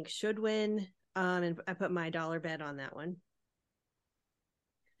one I think should win. And I put my dollar bet on that one.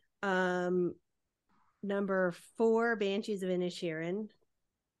 Number 4, Banshees of Inisherin.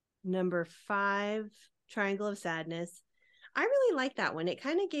 Number 5, Triangle of Sadness. I really liked that one. It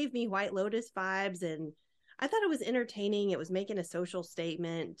kind of gave me White Lotus vibes, and I thought it was entertaining. It was making a social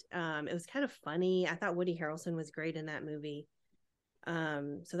statement. It was kind of funny. I thought Woody Harrelson was great in that movie.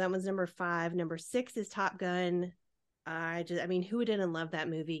 So that one's number 5. Number 6 is Top Gun. I mean, who didn't love that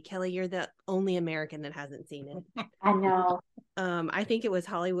movie? Kelly, you're the only American that hasn't seen it. I know. I think it was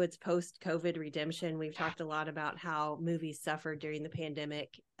Hollywood's post-COVID redemption. We've talked a lot about how movies suffered during the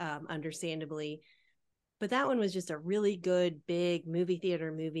pandemic, understandably. But that one was just a really good, big movie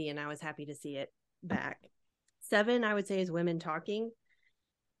theater movie, and I was happy to see it back. 7, I would say, is Women Talking.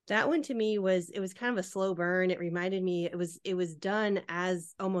 That one to me it was kind of a slow burn. It reminded me, it was done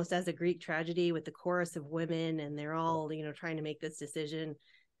as almost as a Greek tragedy with the chorus of women, and they're all, trying to make this decision.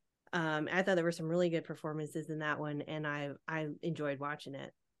 I thought there were some really good performances in that one, and I enjoyed watching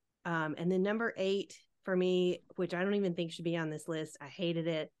it. And then number 8 for me, which I don't even think should be on this list, I hated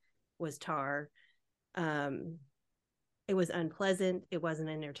it, was Tar. It It was unpleasant. It wasn't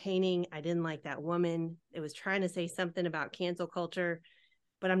entertaining. I didn't like that woman. It was trying to say something about cancel culture,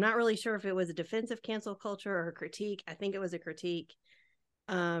 but I'm not really sure if it was a defense of cancel culture or a critique. I think it was a critique.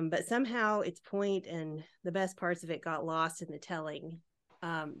 But somehow its point and the best parts of it got lost in the telling.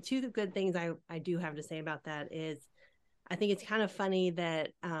 Two of the good things I do have to say about that is I think it's kind of funny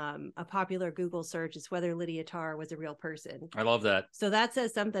that a popular Google search is whether Lydia Tarr was a real person. I love that. So that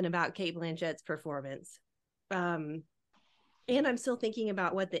says something about Cate Blanchett's performance. And I'm still thinking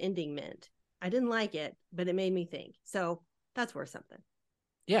about what the ending meant. I didn't like it, but it made me think. So that's worth something.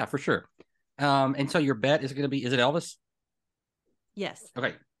 Yeah, for sure. And so your bet is going to be, is it Elvis? Yes.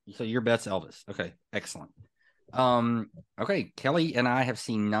 Okay. So your bet's Elvis. Okay. Excellent. Okay. Kelly and I have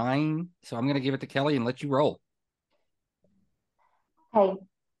seen 9. So I'm going to give it to Kelly and let you roll. Okay.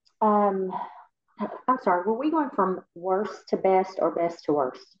 I'm sorry. Were we going from worst to best or best to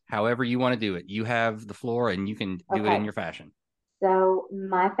worst? However you want to do it. You have the floor and you can do it in your fashion. So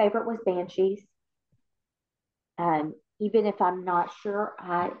my favorite was Banshees. Even if I'm not sure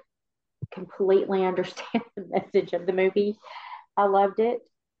I completely understand the message of the movie, I loved it.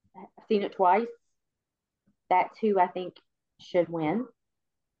 I've seen it twice. That's who I think should win.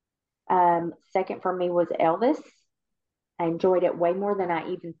 Second for me was Elvis. I enjoyed it way more than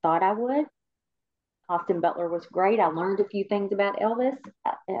I even thought I would. Austin Butler was great. I learned a few things about Elvis.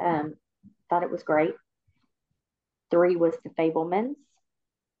 Thought it was great. 3 was The Fabelmans.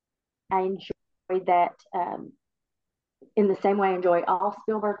 I enjoyed that in the same way I enjoy all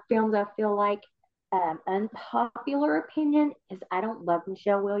Spielberg films. I feel like unpopular opinion is I don't love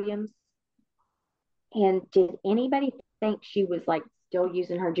Michelle Williams. And did anybody think she was like still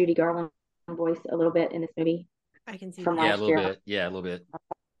using her Judy Garland voice a little bit in this movie? I can see from that. Yeah, a last little year. bit. Yeah, a little bit.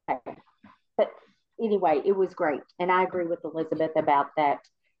 Okay. But anyway, it was great. And I agree with Elizabeth about that,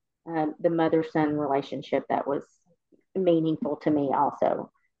 the mother-son relationship. That was meaningful to me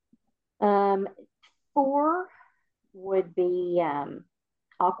also. 4 would be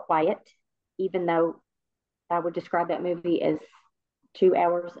All Quiet, even though I would describe that movie as 2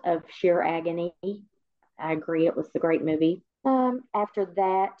 hours of sheer agony. I agree, it was a great movie. After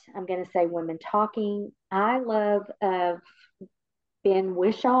that, I'm going to say Women Talking. I love Ben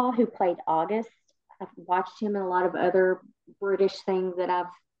Whishaw, who played August. I've watched him in a lot of other British things that I've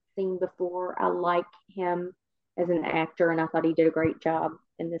seen before. I like him as an actor, and I thought he did a great job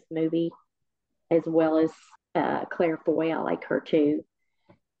in this movie, as well as Claire Foy. I like her too.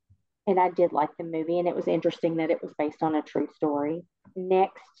 And I did like the movie, and it was interesting that it was based on a true story.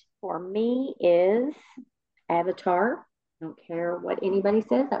 Next for me is Avatar. I don't care what anybody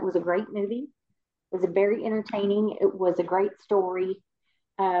says. That was a great movie. It was very entertaining. It was a great story.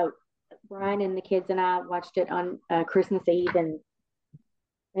 Brian and the kids and I watched it on Christmas Eve, and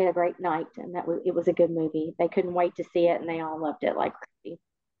we had a great night. And it was a good movie. They couldn't wait to see it, and they all loved it like crazy.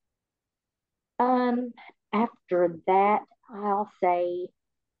 After that, I'll say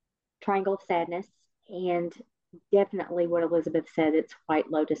Triangle of Sadness, and definitely what Elizabeth said. It's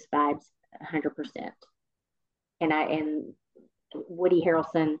White Lotus vibes, 100%. And Woody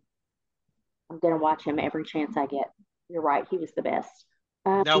Harrelson, I'm gonna watch him every chance I get. You're right, he was the best.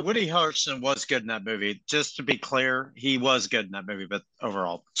 Now, Woody Harrelson was good in that movie. Just to be clear, he was good in that movie, but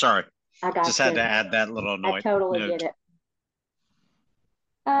overall, sorry. I got just had to add that little note. I totally get it.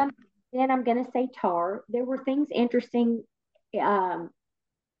 Then I'm gonna say Tar. There were things interesting in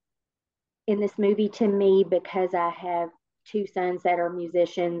this movie to me because I have 2 sons that are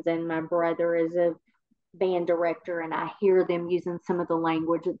musicians, and my brother is a band director, and I hear them using some of the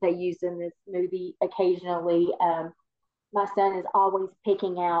language that they use in this movie occasionally. My son is always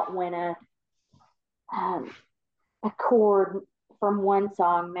picking out when a chord from one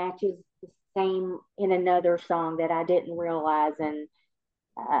song matches the same in another song that I didn't realize. And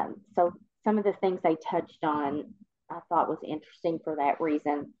so some of the things they touched on I thought was interesting for that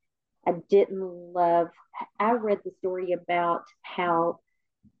reason. I read the story about how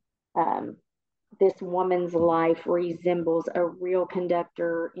this woman's life resembles a real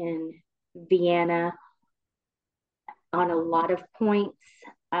conductor in Vienna on a lot of points,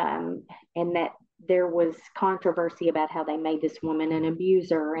 and that there was controversy about how they made this woman an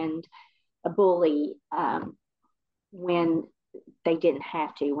abuser and a bully when they didn't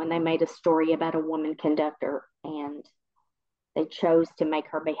have to, when they made a story about a woman conductor, and they chose to make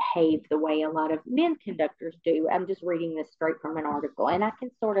her behave the way a lot of men conductors do. I'm just reading this straight from an article, and I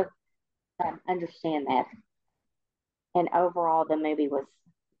can sort of understand that. And overall, the movie was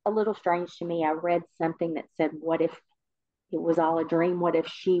a little strange to me. I read something that said, what if it was all a dream? What if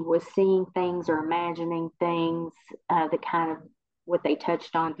she was seeing things or imagining things? That kind of what they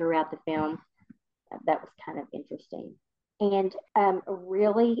touched on throughout the film. That was kind of interesting. And a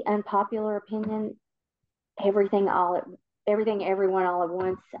really unpopular opinion, everything, everyone, all at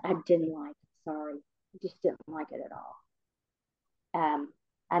once. I didn't like it. Sorry, I just didn't like it at all.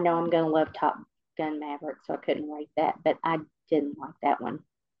 I know I'm going to love Top Gun Maverick, so I couldn't rate that, but I didn't like that one.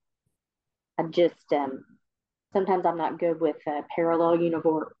 I just sometimes I'm not good with parallel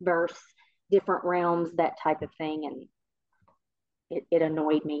universe, different realms, that type of thing, and it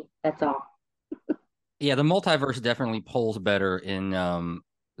annoyed me. That's all. Yeah, the multiverse definitely pulls better in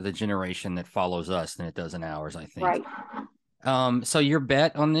the generation that follows us than it does in ours, I think. Right. So your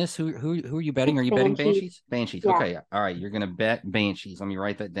bet on this, who are you betting? Are you betting Banshees? Banshees. Yeah. Okay. All right. You're gonna bet Banshees. Let me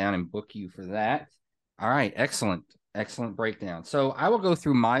write that down and book you for that. All right. Excellent. Excellent breakdown. So I will go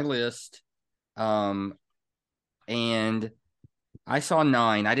through my list. And I saw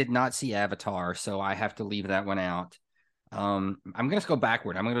 9. I did not see Avatar, so I have to leave that one out. I'm gonna go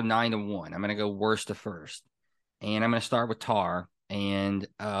backward. I'm gonna go 9 to 1. I'm gonna go worst to first. And I'm gonna start with Tar. And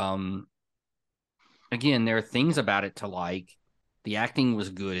again, there are things about it to like. The acting was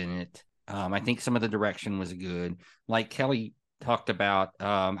good in it. I think some of the direction was good. Like Kelly talked about,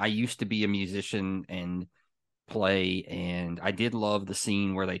 I used to be a musician and play, and I did love the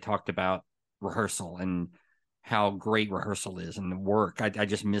scene where they talked about rehearsal and how great rehearsal is and the work. I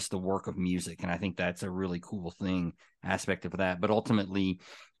just miss the work of music, and I think that's a really cool aspect of that. But ultimately,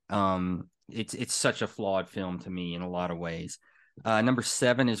 it's such a flawed film to me in a lot of ways. Number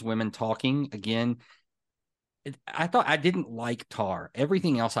 7 is Women Talking. Again, I thought I didn't like Tar.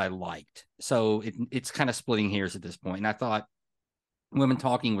 Everything else I liked. So it's kind of splitting hairs at this point. And I thought Women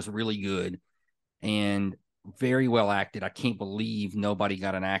Talking was really good and very well acted. I can't believe nobody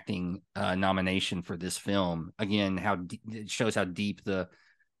got an acting nomination for this film. Again, it shows how deep the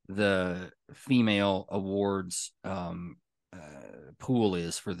female awards pool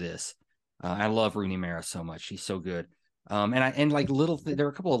is for this. I love Rooney Mara so much. She's so good. There were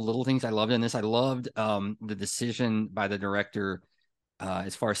a couple of little things I loved in this. I loved the decision by the director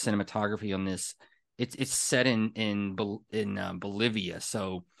as far as cinematography on this. It's set in Bolivia,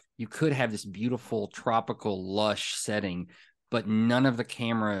 so you could have this beautiful tropical lush setting, but none of the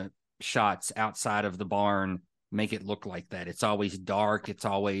camera shots outside of the barn make it look like that. It's always dark. It's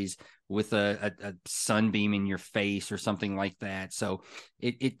always with a sunbeam in your face or something like that. So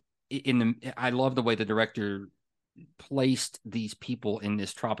I love the way the director placed these people in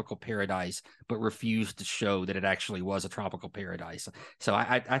this tropical paradise, but refused to show that it actually was a tropical paradise. So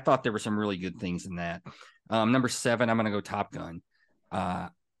I thought there were some really good things in that. Number 7, I'm going to go Top Gun. I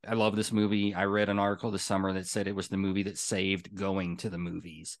love this movie. I read an article this summer that said it was the movie that saved going to the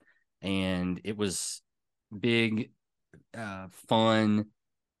movies. And it was big, fun,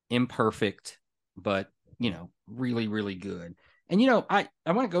 imperfect, but, really, really good. And, I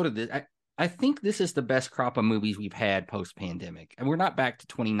want to go to this. I think this is the best crop of movies we've had post-pandemic. And we're not back to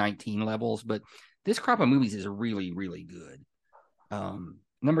 2019 levels, but this crop of movies is really, really good.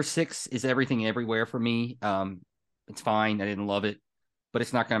 Number 6 is Everything Everywhere for me. It's fine. I didn't love it, but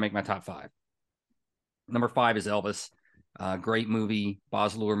it's not going to make my top 5. Number 5 is Elvis. Great movie.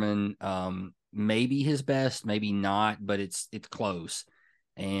 Baz Luhrmann, maybe his best, maybe not, but it's close.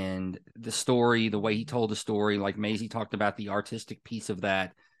 And the story, the way he told the story, like Maisie talked about the artistic piece of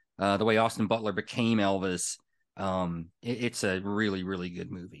that, the way Austin Butler became Elvis, it's a really, really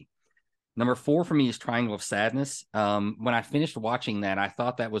good movie. Number 4 for me is Triangle of Sadness. When I finished watching that, I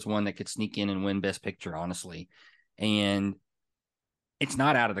thought that was one that could sneak in and win Best Picture, honestly. And it's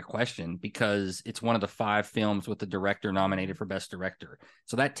not out of the question because it's one of the 5 films with the director nominated for Best Director.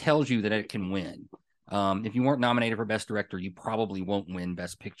 So that tells you that it can win. If you weren't nominated for Best Director, you probably won't win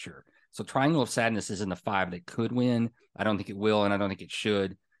Best Picture. So Triangle of Sadness is in the 5 that could win. I don't think it will, and I don't think it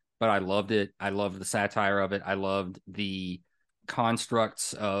should. But I loved it. I loved the satire of it. I loved the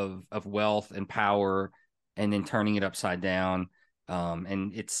constructs of wealth and power and then turning it upside down.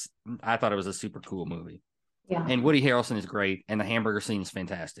 I thought it was a super cool movie. Yeah. And Woody Harrelson is great. And the hamburger scene is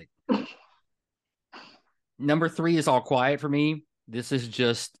fantastic. Number 3 is All Quiet for me. This is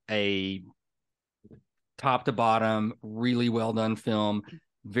just a top to bottom, really well done film.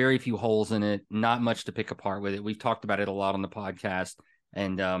 Very few holes in it. Not much to pick apart with it. We've talked about it a lot on the podcast.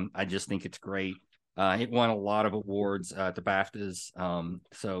 And I just think it's great. It won a lot of awards at the BAFTAs.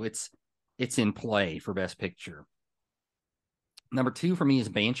 So it's in play for Best Picture. Number 2 for me is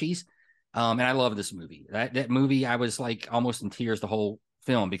Banshees. And I love this movie. That movie, I was like almost in tears the whole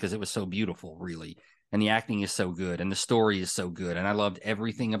film because it was so beautiful, really. And the acting is so good. And the story is so good. And I loved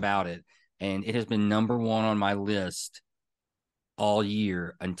everything about it. And it has been number 1 on my list all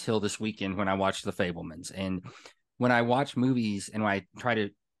year until this weekend when I watched The Fabelmans. And when I watch movies and when I try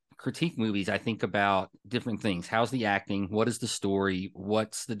to critique movies, I think about different things. How's the acting? What is the story?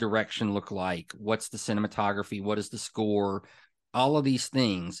 What's the direction look like? What's the cinematography? What is the score? All of these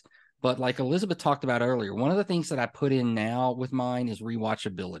things. But like Elizabeth talked about earlier, one of the things that I put in now with mine is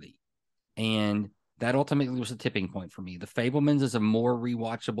rewatchability. And that ultimately was a tipping point for me. The Fabelmans is a more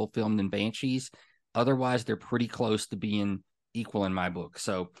rewatchable film than Banshees. Otherwise, they're pretty close to being equal in my book.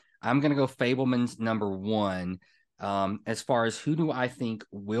 So I'm going to go Fabelmans number 1. As far as who do I think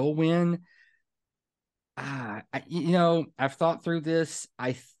will win, I've thought through this.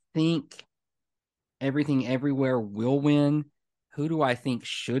 I think Everything Everywhere will win. Who do I think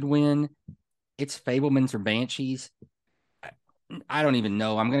should win? It's Fabelmans or Banshees. I don't even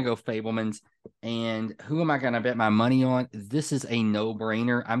know. I'm going to go Fabelmans. And who am I going to bet my money on? This is a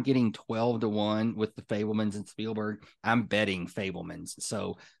no-brainer. I'm getting 12-1 with the Fabelmans and Spielberg. I'm betting Fabelmans.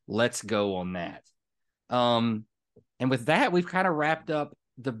 So let's go on that. And with that, we've kind of wrapped up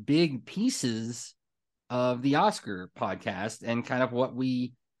the big pieces of the Oscar podcast and kind of what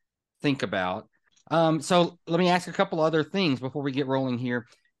we think about. So let me ask a couple other things before we get rolling here.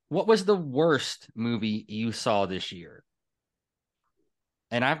 What was the worst movie you saw this year?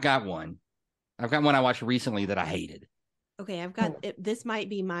 And I've got one. I watched recently that I hated. Okay, I've got it. This might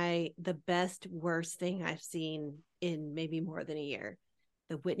be the best worst thing I've seen in maybe more than a year.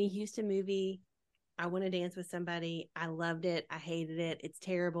 The Whitney Houston movie, I Want to Dance with Somebody. I loved it. I hated it. It's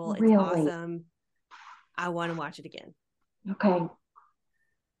terrible. It's awesome. I want to watch it again.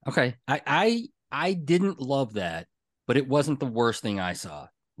 Okay. I didn't love that, but it wasn't the worst thing I saw.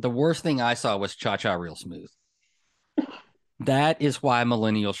 The worst thing I saw was Cha Cha Real Smooth. That is why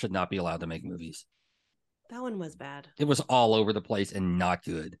millennials should not be allowed to make movies. That one was bad. It was all over the place and not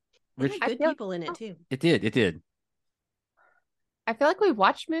good. It had good people in it too. It did. I feel like we've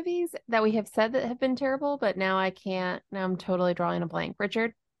watched movies that we have said that have been terrible, but now I can't. Now I'm totally drawing a blank.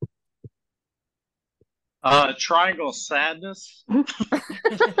 Richard? Triangle Sadness.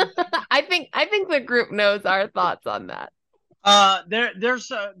 I think the group knows our thoughts on that.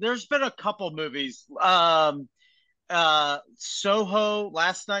 There's been a couple movies. Soho,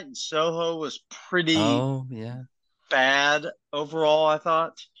 Last Night in Soho was pretty bad overall, I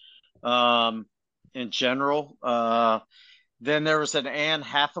thought. In general. Then there was an Anne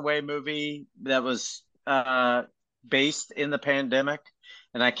Hathaway movie that was based in the pandemic,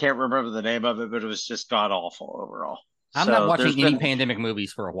 and I can't remember the name of it, but it was just god awful overall. I'm not watching any pandemic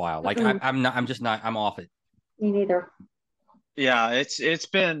movies for a while. Like I'm off it. Me neither. Yeah, it's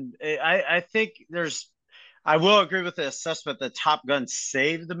been. I think I will agree with the assessment that Top Gun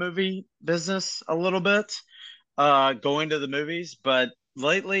saved the movie business a little bit, going to the movies. But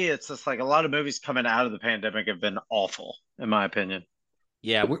lately, it's just like a lot of movies coming out of the pandemic have been awful, in my opinion.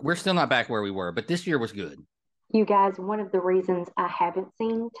 Yeah, we're still not back where we were, but this year was good. You guys, one of the reasons I haven't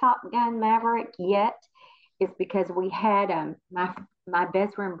seen Top Gun Maverick yet is because we had my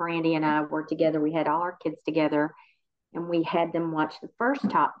best friend Brandy and I were together. We had all our kids together, and we had them watch the first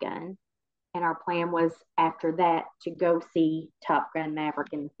Top Gun. And our plan was after that to go see Top Gun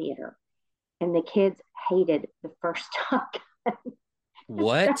Maverick in the theater. And the kids hated the first Top Gun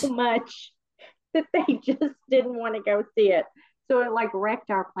what? so much that they just didn't want to go see it. So it like wrecked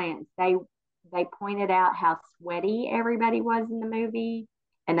our plans. They pointed out how sweaty everybody was in the movie.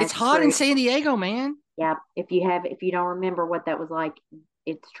 And it's hot in San Diego, man. Yeah. If you don't remember what that was like,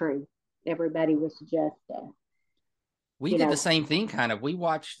 it's true. Everybody was just we did the same thing, kind of. We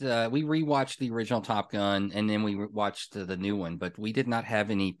rewatched the original Top Gun, and then we watched the new one, but we did not have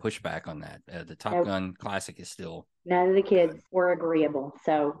any pushback on that. The Top Gun classic is still. None of the kids were agreeable,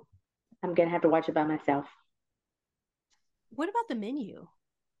 so I'm gonna have to watch it by myself. What about The Menu?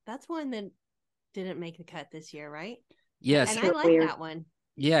 That's one that didn't make the cut this year, right? Yes, and I like that one.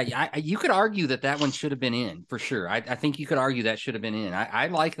 Yeah, you could argue that one should have been in for sure. I think you could argue that should have been in. I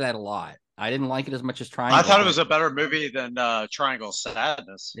like that a lot. I didn't like it as much as Triangle. I thought it was a better movie than Triangle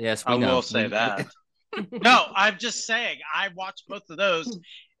Sadness. Yes, I will say that. No, I'm just saying I watched both of those,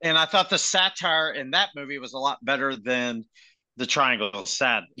 and I thought the satire in that movie was a lot better than the Triangle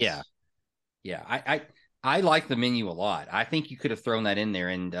Sadness. Yeah. I like The Menu a lot. I think you could have thrown that in there,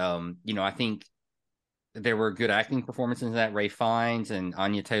 and I think there were good acting performances in that. Ralph Fiennes and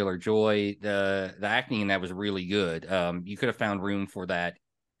Anya Taylor-Joy. The acting in that was really good. You could have found room for that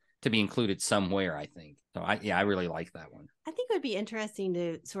to be included somewhere, I think. So I really like that one. I think it would be interesting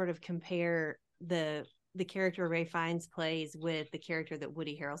to sort of compare the character Ralph Fiennes plays with the character that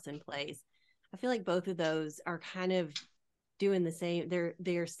Woody Harrelson plays. I feel like both of those are kind of doing the same.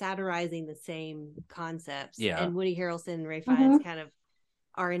 They're satirizing the same concepts. Yeah. And Woody Harrelson and Ralph Fiennes kind of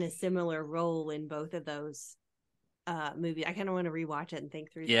are in a similar role in both of those movie. I kind of want to rewatch it and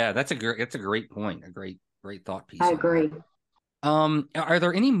think through. Yeah, that. that's a great point. A great thought piece. I agree. Are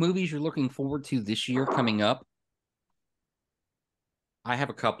there any movies you're looking forward to this year coming up? I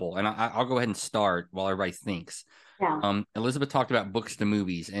have a couple, and I'll go ahead and start while everybody thinks. Yeah. Elizabeth talked about books to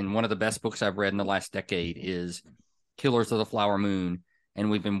movies, and one of the best books I've read in the last decade is Killers of the Flower Moon,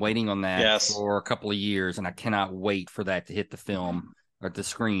 and we've been waiting on that for a couple of years, and I cannot wait for that to hit the film or the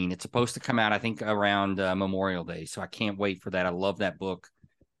screen. It's supposed to come out, I think, around Memorial Day, so I can't wait for that. I love that book.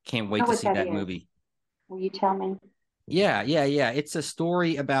 Can't wait to see that movie. Will you tell me? Yeah. It's a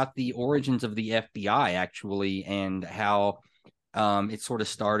story about the origins of the FBI, actually, and how it sort of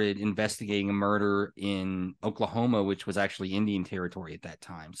started investigating a murder in Oklahoma, which was actually Indian territory at that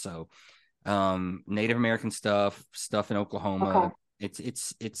time. So Native American stuff in Oklahoma. Okay.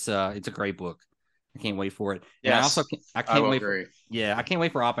 It's a great book. I can't wait for it. Yes, and I can't wait for, I can't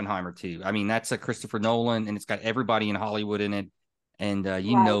wait for Oppenheimer too. I mean, that's a Christopher Nolan, and it's got everybody in Hollywood in it, and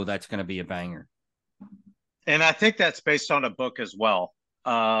you know that's going to be a banger. And I think that's based on a book as well.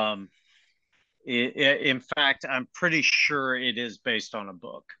 In fact, I'm pretty sure it is based on a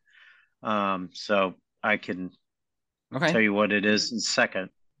book. So I can tell you what it is in a second,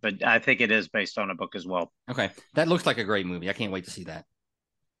 but I think it is based on a book as well. Okay. That looks like a great movie. I can't wait to see that.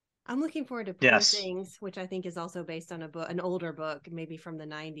 I'm looking forward to Poor Things, which I think is also based on an older book, maybe from the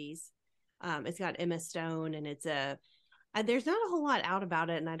 90s. It's got Emma Stone, and it's there's not a whole lot out about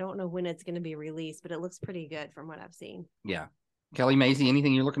it, and I don't know when it's going to be released, but it looks pretty good from what I've seen. Yeah. Kelly, Maisie,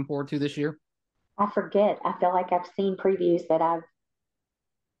 anything you're looking forward to this year? I forget. I feel like I've seen previews that I've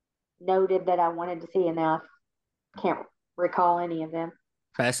noted that I wanted to see, and now I can't recall any of them.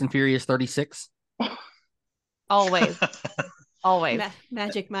 Fast and Furious 36? Always. Always.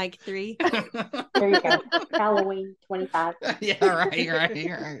 Magic Mike 3. There you go. Halloween 25. Yeah,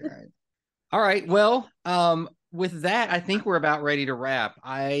 right. All right. Well, with that, I think we're about ready to wrap.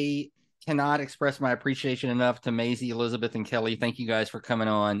 I cannot express my appreciation enough to Maisie, Elizabeth, and Kelly. Thank you guys for coming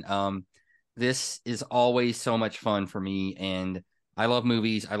on. This is always so much fun for me, and I love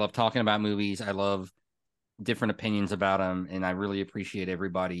movies. I love talking about movies. I love different opinions about them, and I really appreciate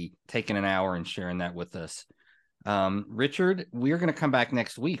everybody taking an hour and sharing that with us. Richard, we're going to come back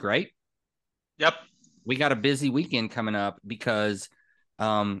next week, right? Yep. We got a busy weekend coming up because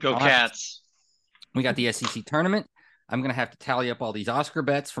Go Cats. We got the SEC tournament. I'm going to have to tally up all these Oscar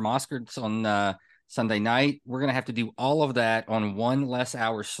bets from Oscars on Sunday night. We're going to have to do all of that on one less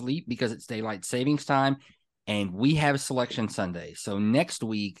hour sleep because it's daylight savings time, and we have Selection Sunday. So next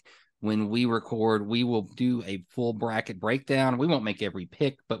week when we record, we will do a full bracket breakdown. We won't make every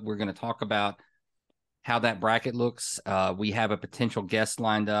pick, but we're going to talk about how that bracket looks. We have a potential guest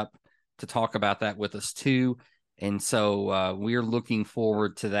lined up to talk about that with us too. And so we're looking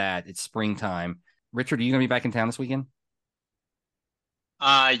forward to that. It's springtime. Richard, are you going to be back in town this weekend?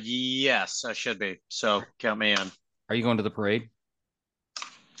 Yes, I should be. So count me in. Are you going to the parade?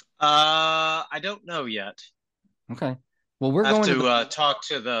 I don't know yet. Okay. Well, we're going to talk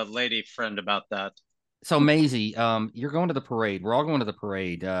to the lady friend about that. So Maisie, you're going to the parade. We're all going to the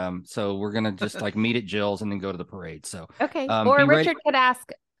parade. So we're gonna just like meet at Jill's and then go to the parade. So okay. Or Richard could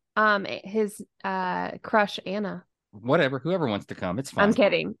ask his crush Anna. Whatever, whoever wants to come, it's fine. I'm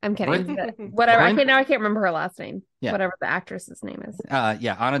kidding. Whatever. I can't remember her last name. Yeah. Whatever the actress's name is.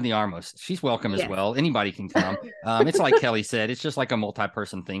 Yeah, Ana de Armas. She's welcome as well. Anybody can come. It's like Kelly said, it's just like a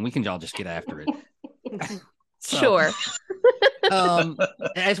multi-person thing. We can all just get after it. Sure.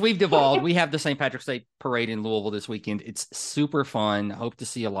 As we've devolved, we have the St. Patrick's Day parade in Louisville this weekend. It's super fun. Hope to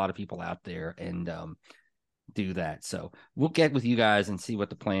see a lot of people out there and do that. So we'll get with you guys and see what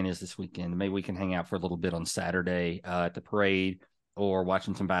the plan is this weekend. Maybe we can hang out for a little bit on Saturday at the parade or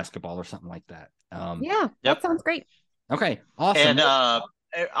watching some basketball or something like that. That sounds great. Okay, awesome. And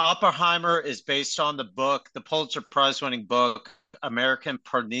Oppenheimer is based on the book, the Pulitzer Prize winning book, American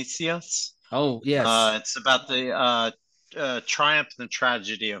Prometheus. Oh, yes. It's about the triumph and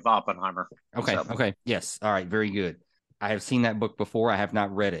tragedy of Oppenheimer. Okay. Okay. Yes. All right. Very good. I have seen that book before. I have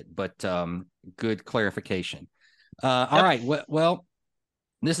not read it, but good clarification. All right. Well,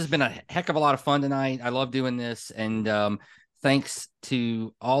 this has been a heck of a lot of fun tonight. I love doing this. And thanks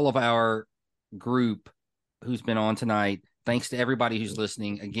to all of our group who's been on tonight. Thanks to everybody who's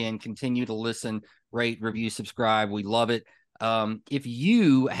listening. Again, continue to listen, rate, review, subscribe. We love it. If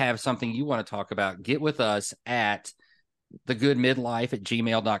you have something you want to talk about, get with us at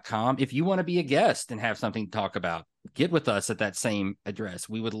thegoodmidlife@gmail.com. If you want to be a guest and have something to talk about, get with us at that same address.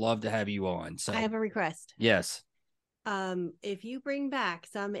 We would love to have you on. So I have a request. Yes. If you bring back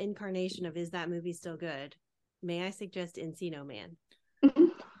some incarnation of Is That Movie Still Good, may I suggest Encino Man?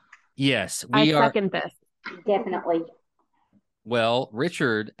 Yes, I second this. Definitely. Well,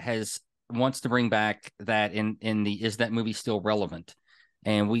 Richard wants to bring back that in the is that movie still relevant?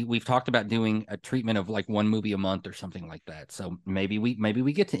 And we've talked about doing a treatment of like one movie a month or something like that. So maybe we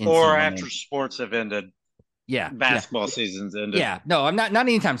get to Or Encino after Man. sports have ended. Yeah, Basketball season's ended. Yeah, no, I'm not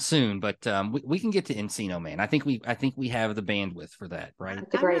anytime soon, but we can get to Encino Man. I think we have the bandwidth for that, right?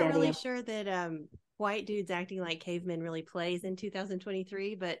 That's a great I'm not really idea. sure that white dudes acting like cavemen really plays in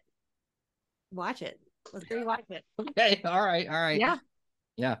 2023, but watch it. Let's rewatch it. Okay, all right.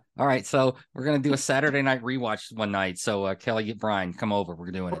 Yeah. All right. So we're gonna do a Saturday night rewatch one night. So Kelly, get Brian, come over.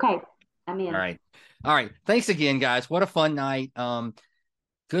 We're doing it. Okay, I'm in. All right. Thanks again, guys. What a fun night.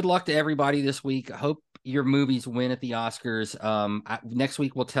 Good luck to everybody this week. I hope your movies win at the Oscars. Next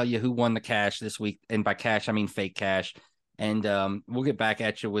week we'll tell you who won the cash this week, and by cash I mean fake cash. And we'll get back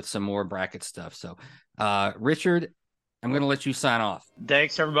at you with some more bracket stuff. So, Richard, I'm going to let you sign off.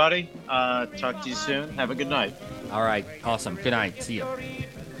 Thanks, everybody. Talk to you soon. Have a good night. All right. Awesome. Good night. See you.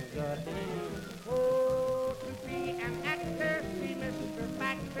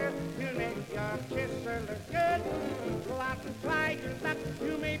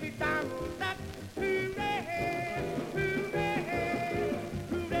 You may be down